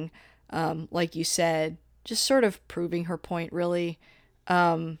everything. Like you said, just sort of proving her point, really.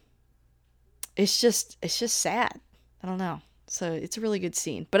 It's just sad. I don't know. So it's a really good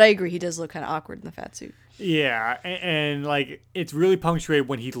scene. But I agree, he does look kind of awkward in the fat suit. Yeah, and like, it's really punctuated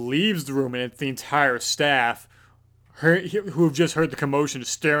when he leaves the room, and it's the entire staff who have just heard the commotion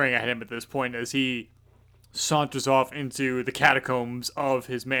staring at him at this point as he saunters off into the catacombs of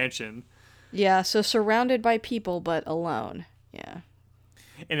his mansion. Yeah, so surrounded by people, but alone. Yeah.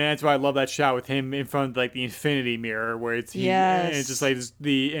 And that's why I love that shot with him in front of like the infinity mirror, where and it's just Yes. like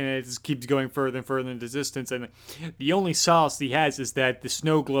and it just keeps going further and further into distance. And the only solace he has is that the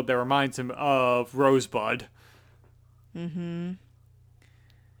snow globe that reminds him of Rosebud. Mm-hmm.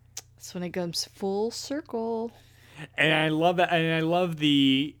 That's when it comes full circle. And I love that, and I love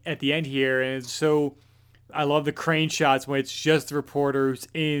the at the end here, and it's so I love the crane shots when it's just the reporters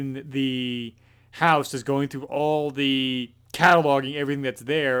in the house just going through all the cataloging everything that's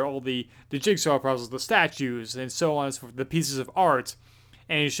there, all the jigsaw puzzles, the statues, and so on and so forth, the pieces of art,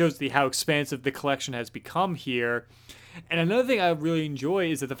 and it shows how expansive the collection has become here. And another thing I really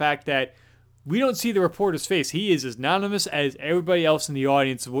enjoy is that the fact that we don't see the reporter's face. He is as anonymous as everybody else in the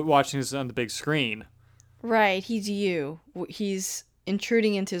audience watching this on the big screen. Right, he's you. He's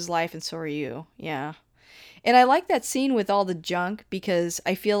intruding into his life, and so are you. Yeah. And I like that scene with all the junk because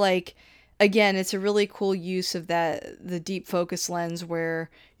I feel like, again, it's a really cool use of the deep focus lens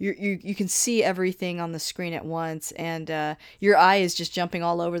where you can see everything on the screen at once, and your eye is just jumping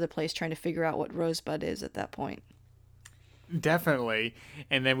all over the place trying to figure out what Rosebud is at that point. Definitely.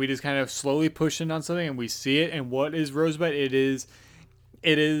 And then we just kind of slowly push in on something and we see it. And what is Rosebud? It is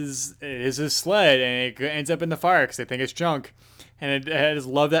a sled, and it ends up in the fire because they think it's junk. And I just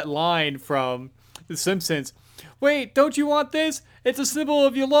love that line from The Simpsons. Wait, don't you want this? It's a symbol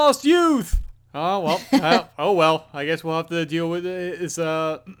of your lost youth. Oh well, oh well. I guess we'll have to deal with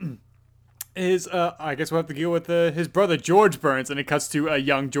I guess we'll have to deal with his brother George Burns, and it cuts to a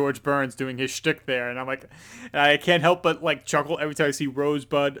young George Burns doing his shtick there, and I'm like, I can't help but like chuckle every time I see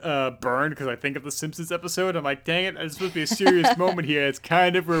Rosebud burn because I think of the Simpsons episode. I'm like, dang it, it's supposed to be a serious moment here. It's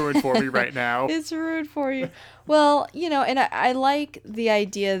kind of ruined for me right now. It's rude for you. Well, and I like the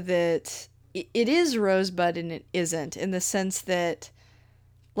idea that it is Rosebud and it isn't, in the sense that,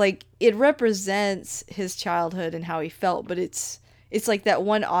 like, it represents his childhood and how he felt, but it's like that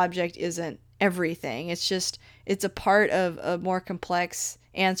one object isn't everything. It's a part of a more complex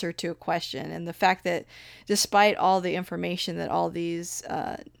answer to a question. And the fact that despite all the information that all these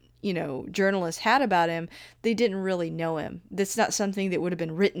journalists had about him, they didn't really know him. That's not something that would have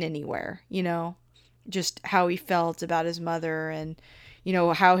been written anywhere, just how he felt about his mother, and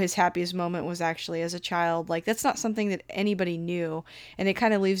how his happiest moment was actually as a child. Like, that's not something that anybody knew. And it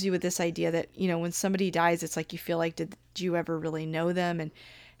kind of leaves you with this idea that, when somebody dies, it's like you feel like, did you ever really know them? And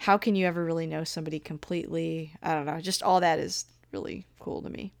how can you ever really know somebody completely? I don't know. Just all that is really cool to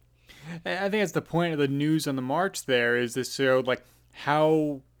me. I think that's the point of the news on the march there, is this showed like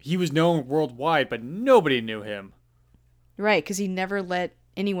how he was known worldwide, but nobody knew him. Right, because he never let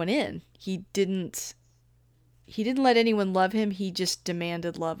anyone in. He didn't let anyone love him. He just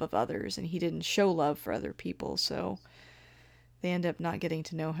demanded love of others, and he didn't show love for other people. So they end up not getting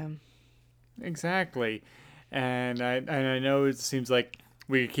to know him. Exactly. And I know it seems like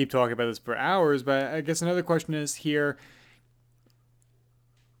we could keep talking about this for hours, but I guess another question is here: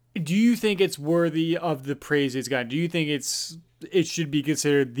 do you think it's worthy of the praise it's gotten? Do you think it should be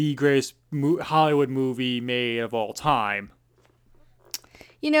considered the greatest Hollywood movie made of all time?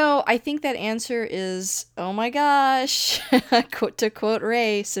 I think that answer is, oh my gosh, to quote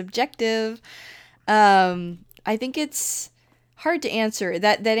Ray, subjective. I think it's hard to answer.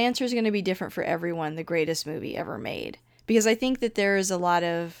 That answer is going to be different for everyone, the greatest movie ever made. Because I think that there is a lot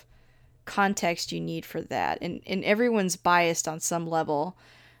of context you need for that. And everyone's biased on some level.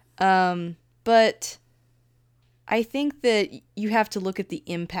 But I think that you have to look at the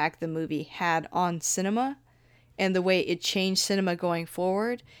impact the movie had on cinema and the way it changed cinema going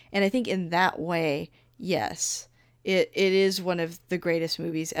forward. And I think in that way, yes, it is one of the greatest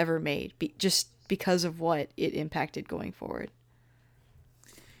movies ever made, just because of what it impacted going forward.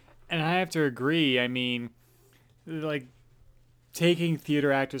 And I have to agree. I mean, like, taking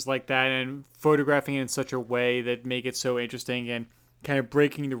theater actors like that and photographing it in such a way that make it so interesting and kind of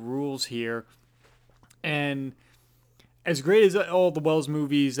breaking the rules here. And as great as all the Wells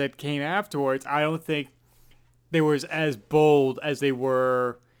movies that came afterwards, I don't think they were as bold as they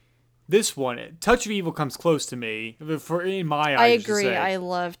were this one. Touch of Evil comes close to me, in my eyes. I agree. I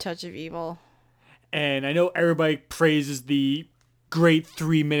love Touch of Evil. And I know everybody praises the great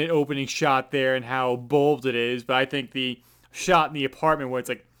 3-minute opening shot there and how bold it is, but I think the shot in the apartment where it's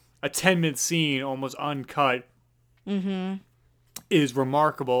like a 10-minute scene, almost uncut, is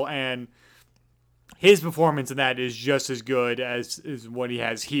remarkable. And his performance in that is just as good as what he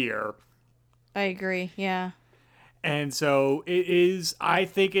has here. I agree. Yeah. And so it is. I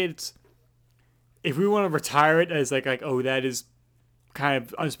think it's, if we want to retire it as like oh, that is kind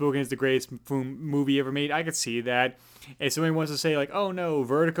of unspoken as the greatest movie ever made, I could see that. If somebody wants to say like, oh no,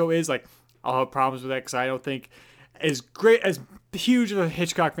 Vertigo is, like, I'll have problems with that because I don't think as great as huge of a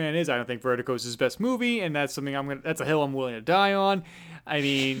Hitchcock fan is, I don't think Vertigo is his best movie, and that's something that's a hill I'm willing to die on. I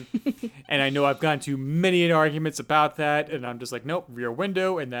mean, and I know I've gotten to many arguments about that, and I'm just like, nope, Rear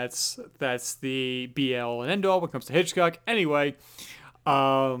Window, and that's the be all and end all when it comes to Hitchcock. Anyway,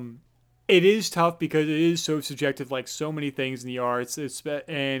 it is tough because it is so subjective, like so many things in the arts.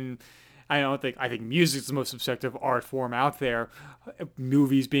 And I think music is the most subjective art form out there.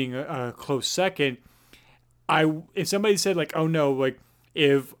 Movies being a close second. If somebody said like, oh no, like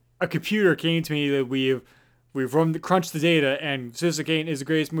if a computer came to me that we've crunched the data and Citizen Kane is the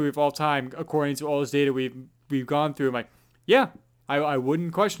greatest movie of all time according to all this data we've gone through, I'm like, yeah, I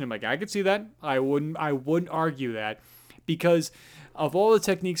wouldn't question it. Like I could see that. I wouldn't argue that, because of all the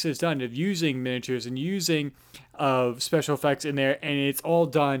techniques it's done of using miniatures and using special effects in there, and it's all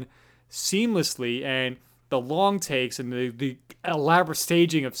done seamlessly, and the long takes and the elaborate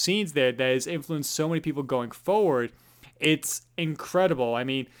staging of scenes there that has influenced so many people going forward. It's incredible. I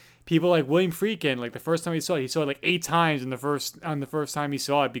mean, people like William Friedkin, like the first time he saw it like 8 times on the first time he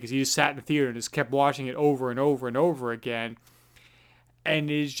saw it, because he just sat in the theater and just kept watching it over and over and over again.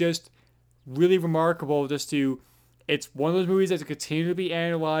 And it's just really remarkable it's one of those movies that's continue to be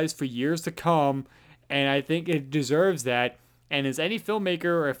analyzed for years to come, and I think it deserves that. And as any filmmaker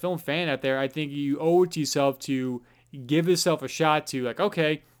or a film fan out there, I think you owe it to yourself to give yourself a shot to, like,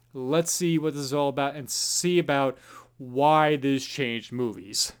 okay, let's see what this is all about and see about why this changed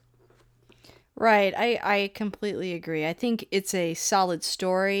movies. Right. I completely agree. I think it's a solid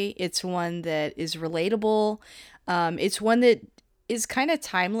story. It's one that is relatable. It's one that is kind of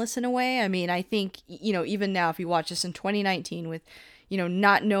timeless in a way. I mean, I think, even now, if you watch this in 2019 with,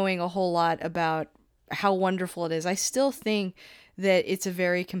 not knowing a whole lot about how wonderful it is, I still think that it's a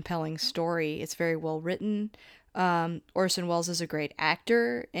very compelling story. It's very well written. Orson Welles is a great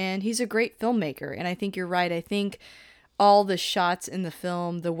actor, and he's a great filmmaker. And I think you're right. I think all the shots in the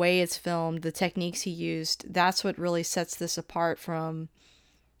film, the way it's filmed, the techniques he used, that's what really sets this apart from,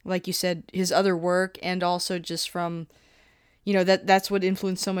 like you said, his other work, and also just from, that's what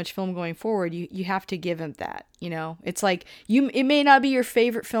influenced so much film going forward. You have to give him that, It's like, it may not be your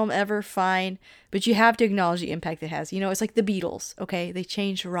favorite film ever, fine, but you have to acknowledge the impact it has. It's like the Beatles, okay? They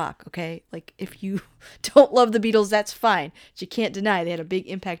changed rock, okay? Like, if you don't love the Beatles, that's fine. But you can't deny they had a big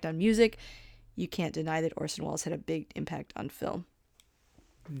impact on music. You can't deny that Orson Welles had a big impact on film.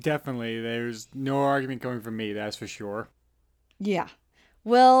 Definitely. There's no argument coming from me, that's for sure. Yeah.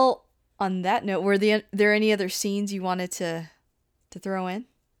 Well, on that note, were there any other scenes you wanted to throw in?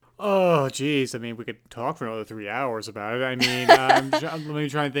 Oh, geez. I mean, we could talk for another 3 hours about it. I mean, let me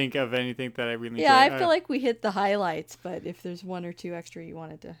try and think of anything that I really enjoyed. Yeah, I feel like we hit the highlights, but if there's one or two extra you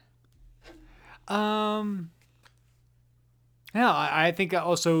wanted to... Yeah, I think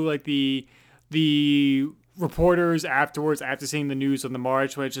also, like, the reporters afterwards, after seeing the news on the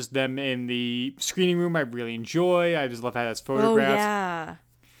march, when it's just them in the screening room, I really enjoy. I just love how that's photographed. Oh, yeah.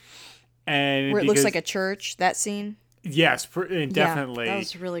 And where it looks like a church, that scene? Yes, definitely. Yeah, that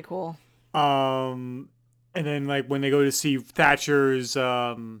was really cool. And then, like, when they go to see Thatcher's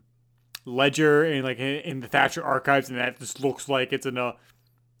ledger and, like, in the Thatcher archives, and that just looks like it's in a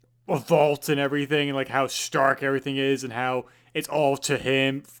vault and everything, and, like, how stark everything is, and how it's all to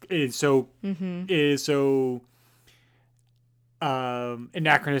him. It is so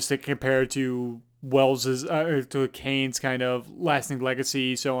anachronistic compared to Wells's to Kane's kind of lasting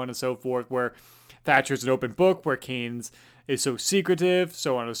legacy, so on and so forth, where Thatcher's an open book, where Kane's is so secretive,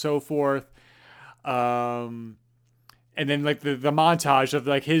 so on and so forth. And then, like, the montage of,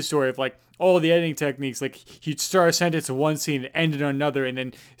 like, his story of, like, all the editing techniques, like, he'd start a sentence in one scene and end in another, and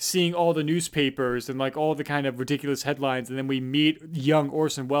then seeing all the newspapers and, like, all the kind of ridiculous headlines, and then we meet young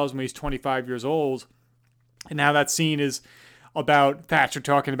Orson Welles when he's 25 years old, and now that scene is about Thatcher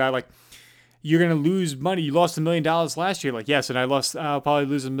talking about, like, you're going to lose money. You lost $1 million last year. Like, yes, and I'll probably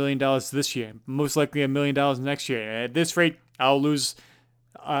lose $1 million this year. Most likely $1 million next year. And at this rate, I'll lose,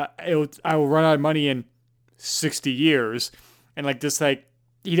 I will run out of money in 60 years. And, like, just, like,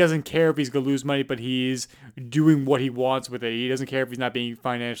 he doesn't care if he's going to lose money, but he's doing what he wants with it. He doesn't care if he's not being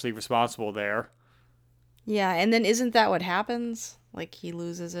financially responsible there. Yeah, and then isn't that what happens? Like, he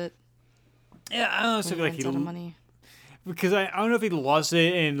loses it? Yeah, I don't know. Like, he runs out of money. Because I don't know if he lost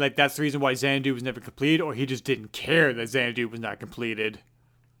it, and, like, that's the reason why Xanadu was never completed, or he just didn't care that Xanadu was not completed.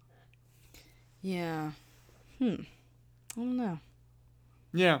 Yeah. I don't know.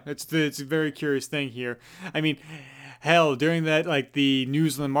 Yeah, it's a very curious thing here. I mean, hell, during that, like, the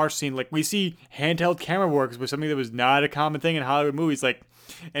news on the march scene, like, we see handheld camera work was something that was not a common thing in Hollywood movies. Like,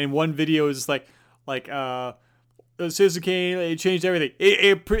 and one video is like Citizen Kane, it changed everything.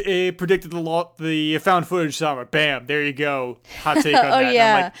 It predicted the found footage summer. Bam, there you go. Hot take on Oh that.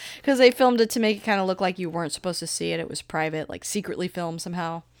 yeah, because they filmed it to make it kind of look like you weren't supposed to see it. It was private, like secretly filmed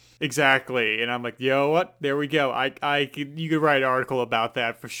somehow. Exactly, and I'm like, you know what? There we go. You could write an article about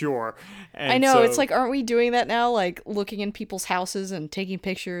that for sure. And I know, so, it's like, aren't we doing that now? Like looking in people's houses and taking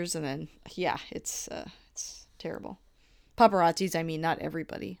pictures, and then yeah, it's terrible. Paparazzis, I mean, not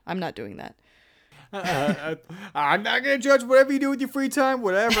everybody. I'm not doing that. I'm not gonna judge whatever you do with your free time.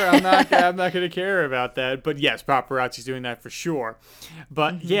 Whatever, I'm not. I'm not gonna care about that. But yes, paparazzi's doing that for sure.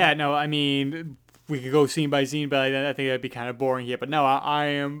 But yeah, no, I mean, we could go scene by scene, but I think that'd be kind of boring here. But no, I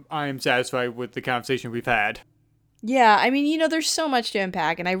am satisfied with the conversation we've had. Yeah, I mean, there's so much to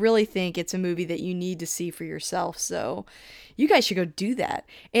unpack, and I really think it's a movie that you need to see for yourself. So you guys should go do that.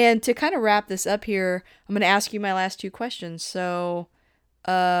 And to kind of wrap this up here, I'm going to ask you my last two questions. So,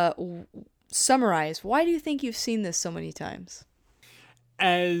 summarize. Why do you think you've seen this so many times?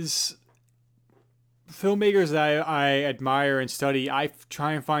 As filmmakers that I admire and study, I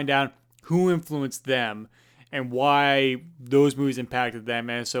try and find out who influenced them and why those movies impacted them.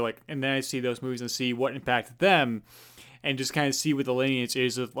 And so and then I see those movies and see what impacted them and just kind of see what the lineage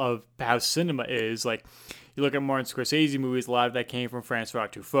is of how cinema is. Like, you look at Martin Scorsese movies, a lot of that came from Francois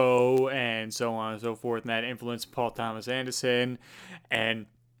Truffaut and so on and so forth, and that influenced Paul Thomas Anderson. And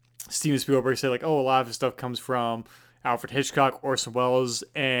Steven Spielberg said, like, oh, a lot of his stuff comes from Alfred Hitchcock, Orson Welles,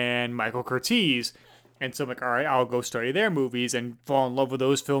 and Michael Curtiz. And so I'm like, all right, I'll go study their movies and fall in love with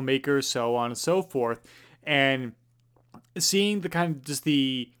those filmmakers, so on and so forth. And seeing the kind of just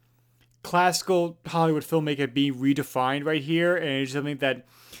the classical Hollywood filmmaker be redefined right here, and it's something that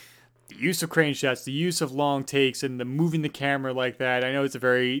the use of crane shots, the use of long takes, and the moving the camera like that. I know it's a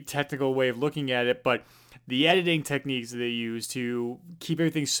very technical way of looking at it, but the editing techniques that they use to keep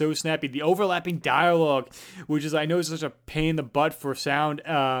everything so snappy, the overlapping dialogue, which is, I know, is such a pain in the butt for sound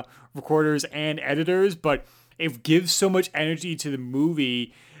recorders and editors, but it gives so much energy to the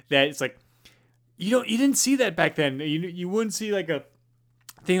movie that it's like, you didn't see that back then. You wouldn't see like a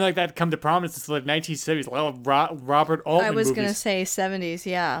thing like that come to prominence until like 1970s. Robert Altman I was movies. going to say 70s,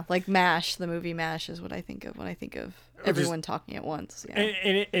 yeah. Like MASH, the movie MASH is what I think of when I think of everyone talking at once. Yeah.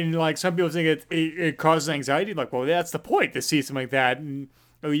 And like some people think it causes anxiety. Like, well, that's the point, to see something like that. And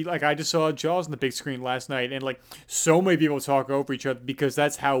like, I just saw Jaws on the big screen last night, and like so many people talk over each other because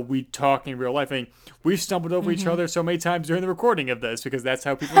that's how we talk in real life. I mean, we've stumbled over each other so many times during the recording of this because that's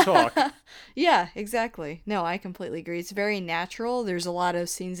how people talk. Yeah, exactly. No, I completely agree. It's very natural. There's a lot of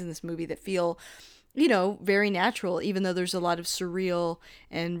scenes in this movie that feel, very natural, even though there's a lot of surreal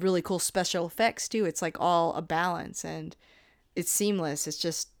and really cool special effects too. It's like all a balance and it's seamless. It's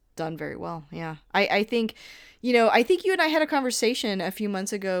just done very well. Yeah. I think, I think you and I had a conversation a few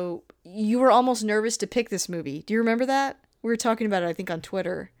months ago. You were almost nervous to pick this movie. Do you remember that? We were talking about it, I think, on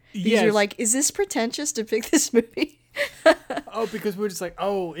Twitter. Because Yes. you're like, is this pretentious to pick this movie? Oh, because we're just like,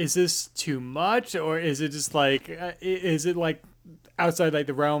 oh, is this too much, or is it just like, is it like outside like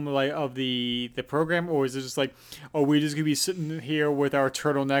the realm of the program, or is it just like, oh, we're just gonna be sitting here with our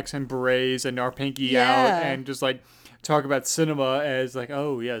turtlenecks and berets and our pinky out and just like talk about cinema as like,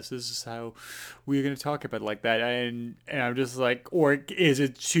 oh yes, this is how we're gonna talk about it like that, and I'm just like, or is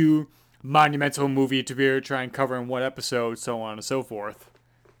it too monumental movie to be try and cover in one episode, so on and so forth.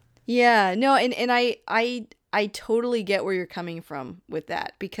 Yeah, no, and I totally get where you're coming from with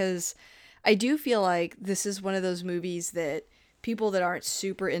that, because I do feel like this is one of those movies that people that aren't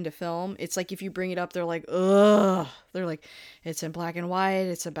super into film, it's like if you bring it up, they're like, ugh. They're like, it's in black and white.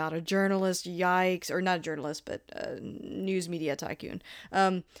 It's about a journalist. Yikes. Or not a journalist, but a news media tycoon.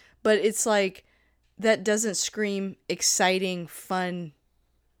 But it's like, that doesn't scream exciting, fun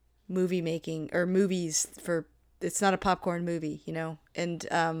movie making or movies for, it's not a popcorn movie, And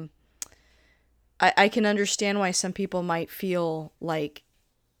I can understand why some people might feel like,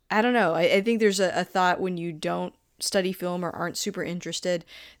 I don't know. I think there's a thought when you don't study film or aren't super interested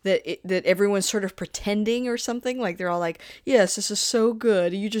that that everyone's sort of pretending or something, like they're all like, yes, this is so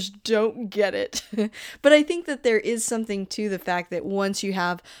good, you just don't get it. But I think that there is something to the fact that once you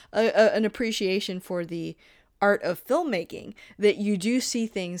have an appreciation for the art of filmmaking, that you do see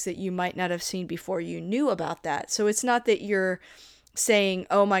things that you might not have seen before you knew about that. So it's not that you're saying,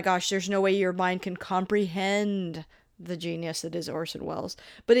 oh my gosh, there's no way your mind can comprehend the genius that is Orson Welles,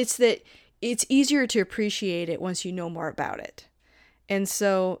 but it's that it's easier to appreciate it once you know more about it. And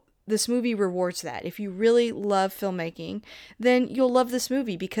so this movie rewards that. If you really love filmmaking, then you'll love this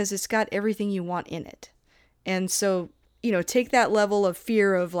movie because it's got everything you want in it. And so, take that level of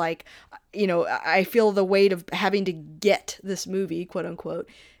fear of like, I feel the weight of having to get this movie, quote unquote.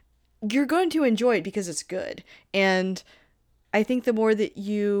 you're going to enjoy it because it's good. And I think the more that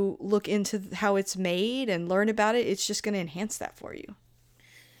you look into how it's made and learn about it, it's just going to enhance that for you.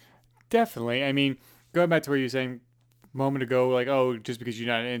 Definitely. I mean, going back to what you were saying a moment ago, like, oh, just because you're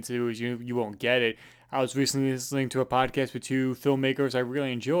not into it, you won't get it. I was recently listening to a podcast with two filmmakers I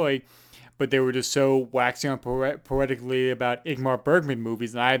really enjoy, but they were just so waxing on poetically about Ingmar Bergman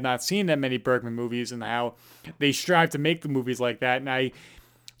movies, and I had not seen that many Bergman movies, and how they strive to make the movies like that, and I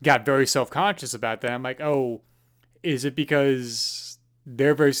got very self-conscious about that. I'm like, oh, is it because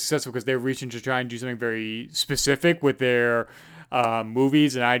they're very successful because they're reaching to try and do something very specific with their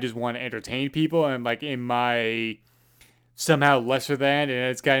movies, and I just want to entertain people, and like in my somehow lesser than, and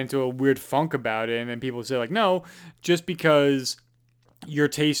it's got into a weird funk about it, and then people say like, no, just because your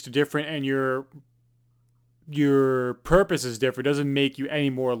tastes are different and your purpose is different doesn't make you any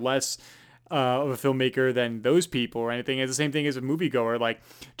more or less of a filmmaker than those people or anything. It's the same thing as a moviegoer. Like,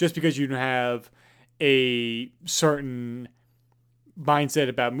 just because you have a certain mindset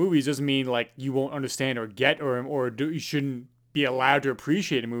about movies doesn't mean like you won't understand or get you shouldn't be allowed to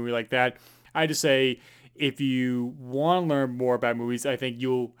appreciate a movie like that. I just say, if you want to learn more about movies, I think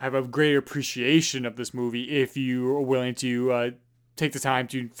you'll have a greater appreciation of this movie if you are willing to take the time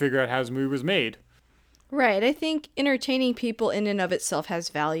to figure out how this movie was made. Right. I think entertaining people in and of itself has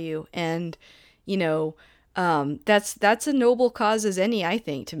value, and you know, that's a noble cause as any, I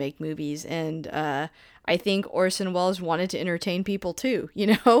think, to make movies. And I think Orson Welles wanted to entertain people too,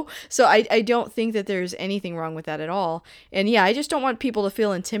 you know? So I don't think that there's anything wrong with that at all. And yeah, I just don't want people to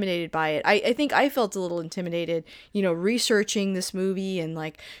feel intimidated by it. I think I felt a little intimidated, researching this movie, and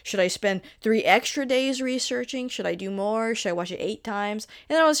like, should I spend 3 extra days researching? Should I do more? Should I watch it 8 times?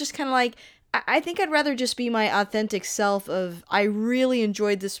 And then I was just kind of like, I think I'd rather just be my authentic self of, I really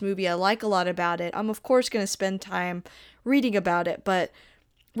enjoyed this movie. I like a lot about it. I'm of course going to spend time reading about it, but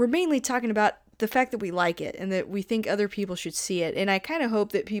we're mainly talking about the fact that we like it and that we think other people should see it. And I kind of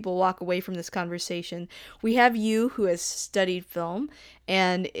hope that people walk away from this conversation. We have you who has studied film,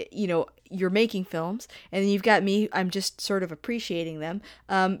 and you're making films, and then you've got me, I'm just sort of appreciating them.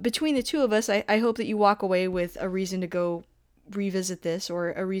 Between the two of us, I hope that you walk away with a reason to go revisit this,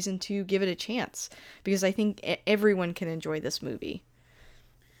 or a reason to give it a chance, because I think everyone can enjoy this movie.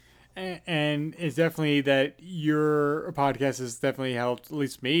 And it's definitely that your podcast has definitely helped at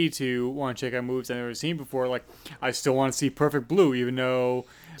least me to want to check out movies I've never seen before. Like, I still want to see Perfect Blue, even though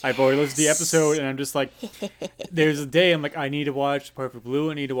I've already listened to the episode, and I'm just like, there's a day I'm like, I need to watch Perfect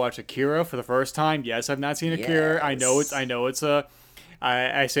Blue. I need to watch Akira for the first time. Yes, I've not seen Akira. Yes. I know it's a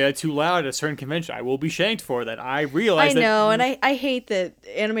I say that too loud at a certain convention. I will be shanked for that. I realize I know, and I hate that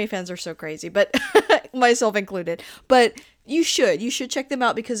anime fans are so crazy, but myself included. But you should check them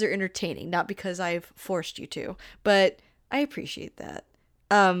out because they're entertaining, not because I've forced you to. But I appreciate that.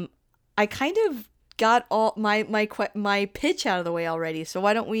 I kind of got all my pitch out of the way already. So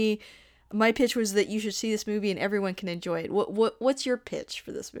why don't we? My pitch was that you should see this movie and everyone can enjoy it. What's your pitch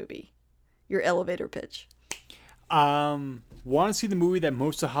for this movie? Your elevator pitch. Want to see the movie that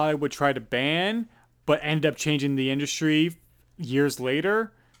most of Hollywood tried to ban, but end up changing the industry years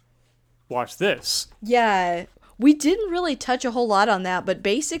later? Watch this. Yeah, we didn't really touch a whole lot on that, but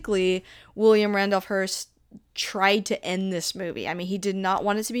basically, William Randolph Hearst tried to end this movie. I mean, he did not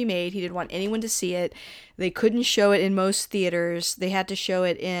want it to be made. He didn't want anyone to see it. They couldn't show it in most theaters. They had to show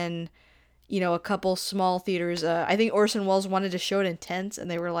it in, a couple small theaters. I think Orson Welles wanted to show it in tents, and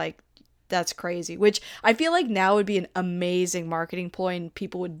they were like, that's crazy, which I feel like now would be an amazing marketing ploy, and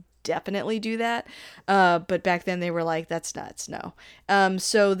people would definitely do that. But back then they were like, that's nuts. No.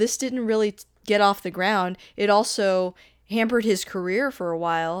 So this didn't really get off the ground. It also hampered his career for a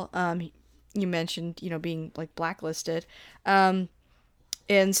while. You mentioned, being like blacklisted. And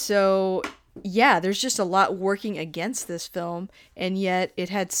so, yeah, there's just a lot working against this film, and yet it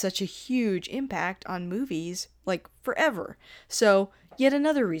had such a huge impact on movies, like, forever. So yet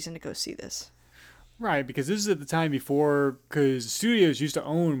another reason to go see this. Right, because this is at the time before, because studios used to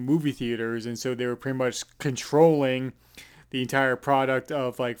own movie theaters, and so they were pretty much controlling the entire product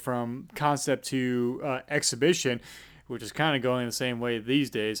of, like, from concept to exhibition, which is kind of going the same way these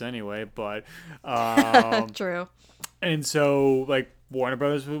days anyway, but True. And so, like, Warner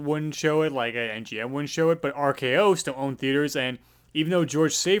Brothers wouldn't show it, like, MGM wouldn't show it, but RKO still owned theaters, and even though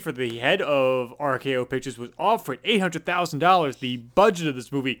George Safer, the head of RKO Pictures, was offered $800,000, the budget of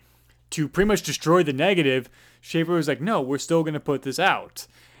this movie, to pretty much destroy the negative, Schaefer was like, no, we're still going to put this out.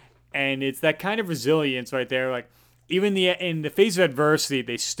 And it's that kind of resilience right there. Like, even in the face of adversity,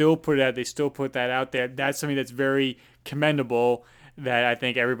 they still put it out. They still put that out there. That's something that's very commendable, that I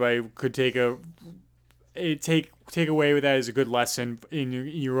think everybody could take take away with that as a good lesson in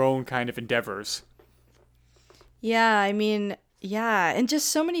your own kind of endeavors. Yeah, I mean, yeah, and just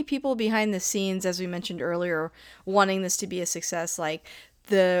so many people behind the scenes, as we mentioned earlier, wanting this to be a success. Like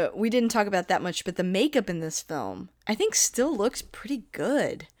we didn't talk about that much, but the makeup in this film, I think, still looks pretty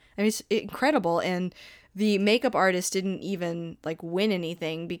good. I mean, it's incredible, and the makeup artist didn't even like win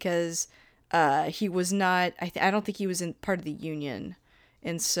anything because he was not. I don't think he was in part of the union,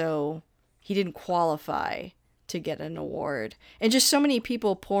 and so he didn't qualify to get an award. And just so many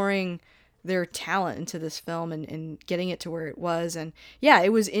people pouring their talent into this film and getting it to where it was. And yeah, it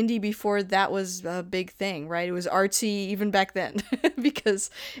was indie before that was a big thing, right? It was artsy even back then because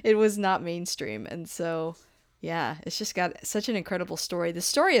it was not mainstream. And so, yeah, it's just got such an incredible story. The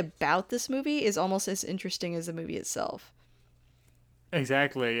story about this movie is almost as interesting as the movie itself.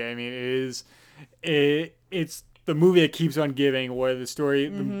 Exactly. I mean, it's the movie that keeps on giving, whether the story,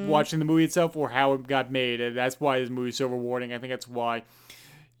 watching the movie itself, or how it got made. And that's why this movie is so rewarding. I think that's why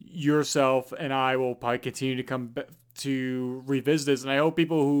yourself and I will probably continue to come to revisit this, and I hope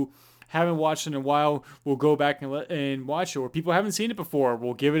people who haven't watched it in a while will go back and watch it, or people who haven't seen it before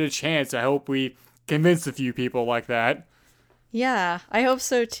will give it a chance. I hope we convinced a few people like that. Yeah, I hope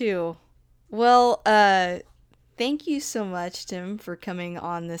so too. Well, thank you so much, Tim, for coming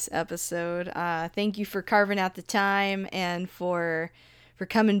on this episode. Thank you for carving out the time and for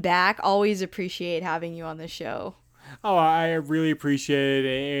coming back. Always appreciate having you on the show. Oh, I really appreciate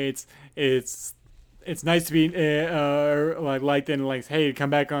it. It's nice to be liked and like, hey, come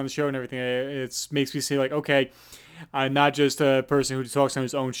back on the show and everything. It makes me say like, okay, I'm not just a person who talks on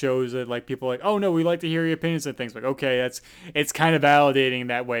his own shows. That like people are like, oh no, we like to hear your opinions and things. Like, okay, it's kind of validating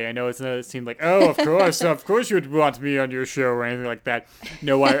that way. I know it seemed like, oh, of course you would want me on your show or anything like that.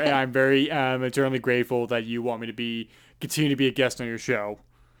 No, I'm very eternally grateful that you want me to continue to be a guest on your show.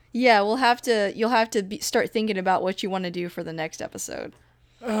 Yeah, you'll have to start thinking about what you want to do for the next episode.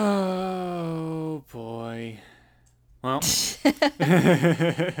 Oh boy. Well,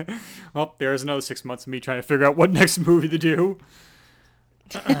 well, there's another 6 months of me trying to figure out what next movie to do.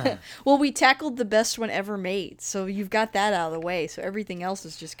 Well, we tackled the best one ever made, so you've got that out of the way. So everything else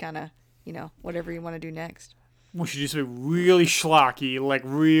is just kind of, whatever you want to do next. We should do something really schlocky, like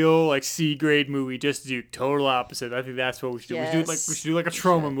real, like C-grade movie. Just do total opposite. I think that's what we should do. Yes. We should do like a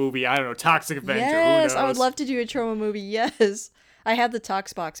trauma movie. I don't know, Toxic Avenger. Yes, Who knows? I would love to do a trauma movie. Yes, I had the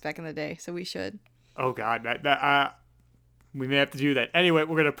Tox box back in the day, so we should. Oh God, we may have to do that. Anyway,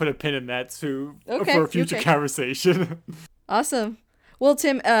 we're gonna put a pin in that too for a future conversation. Awesome. Well,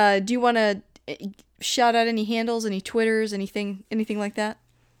 Tim, do you want to shout out any handles, any Twitters, anything like that?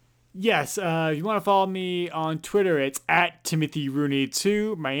 Yes, if you want to follow me on Twitter, it's at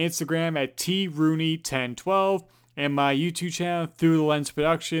TimothyRooney2, my Instagram at TRooney1012, and my YouTube channel, Through the Lens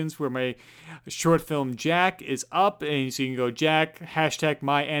Productions, where my short film Jack is up, and so you can go Jack, hashtag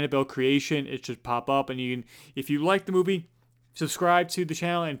my Annabelle creation, it should pop up, and you can, if you like the movie, subscribe to the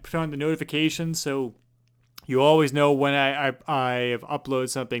channel and put on the notifications so you always know when I have uploaded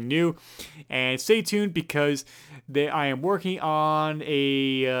something new. And stay tuned because I am working on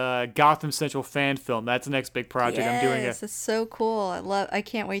a Gotham Central fan film. That's the next big project I'm doing. Yes, that's so cool. I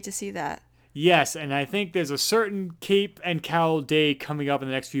can't wait to see that. Yes, and I think there's a certain Cape and Cowl Day coming up in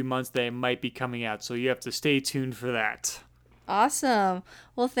the next few months that it might be coming out. So you have to stay tuned for that. Awesome.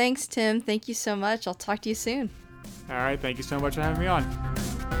 Well, thanks, Tim. Thank you so much. I'll talk to you soon. All right. Thank you so much for having me on.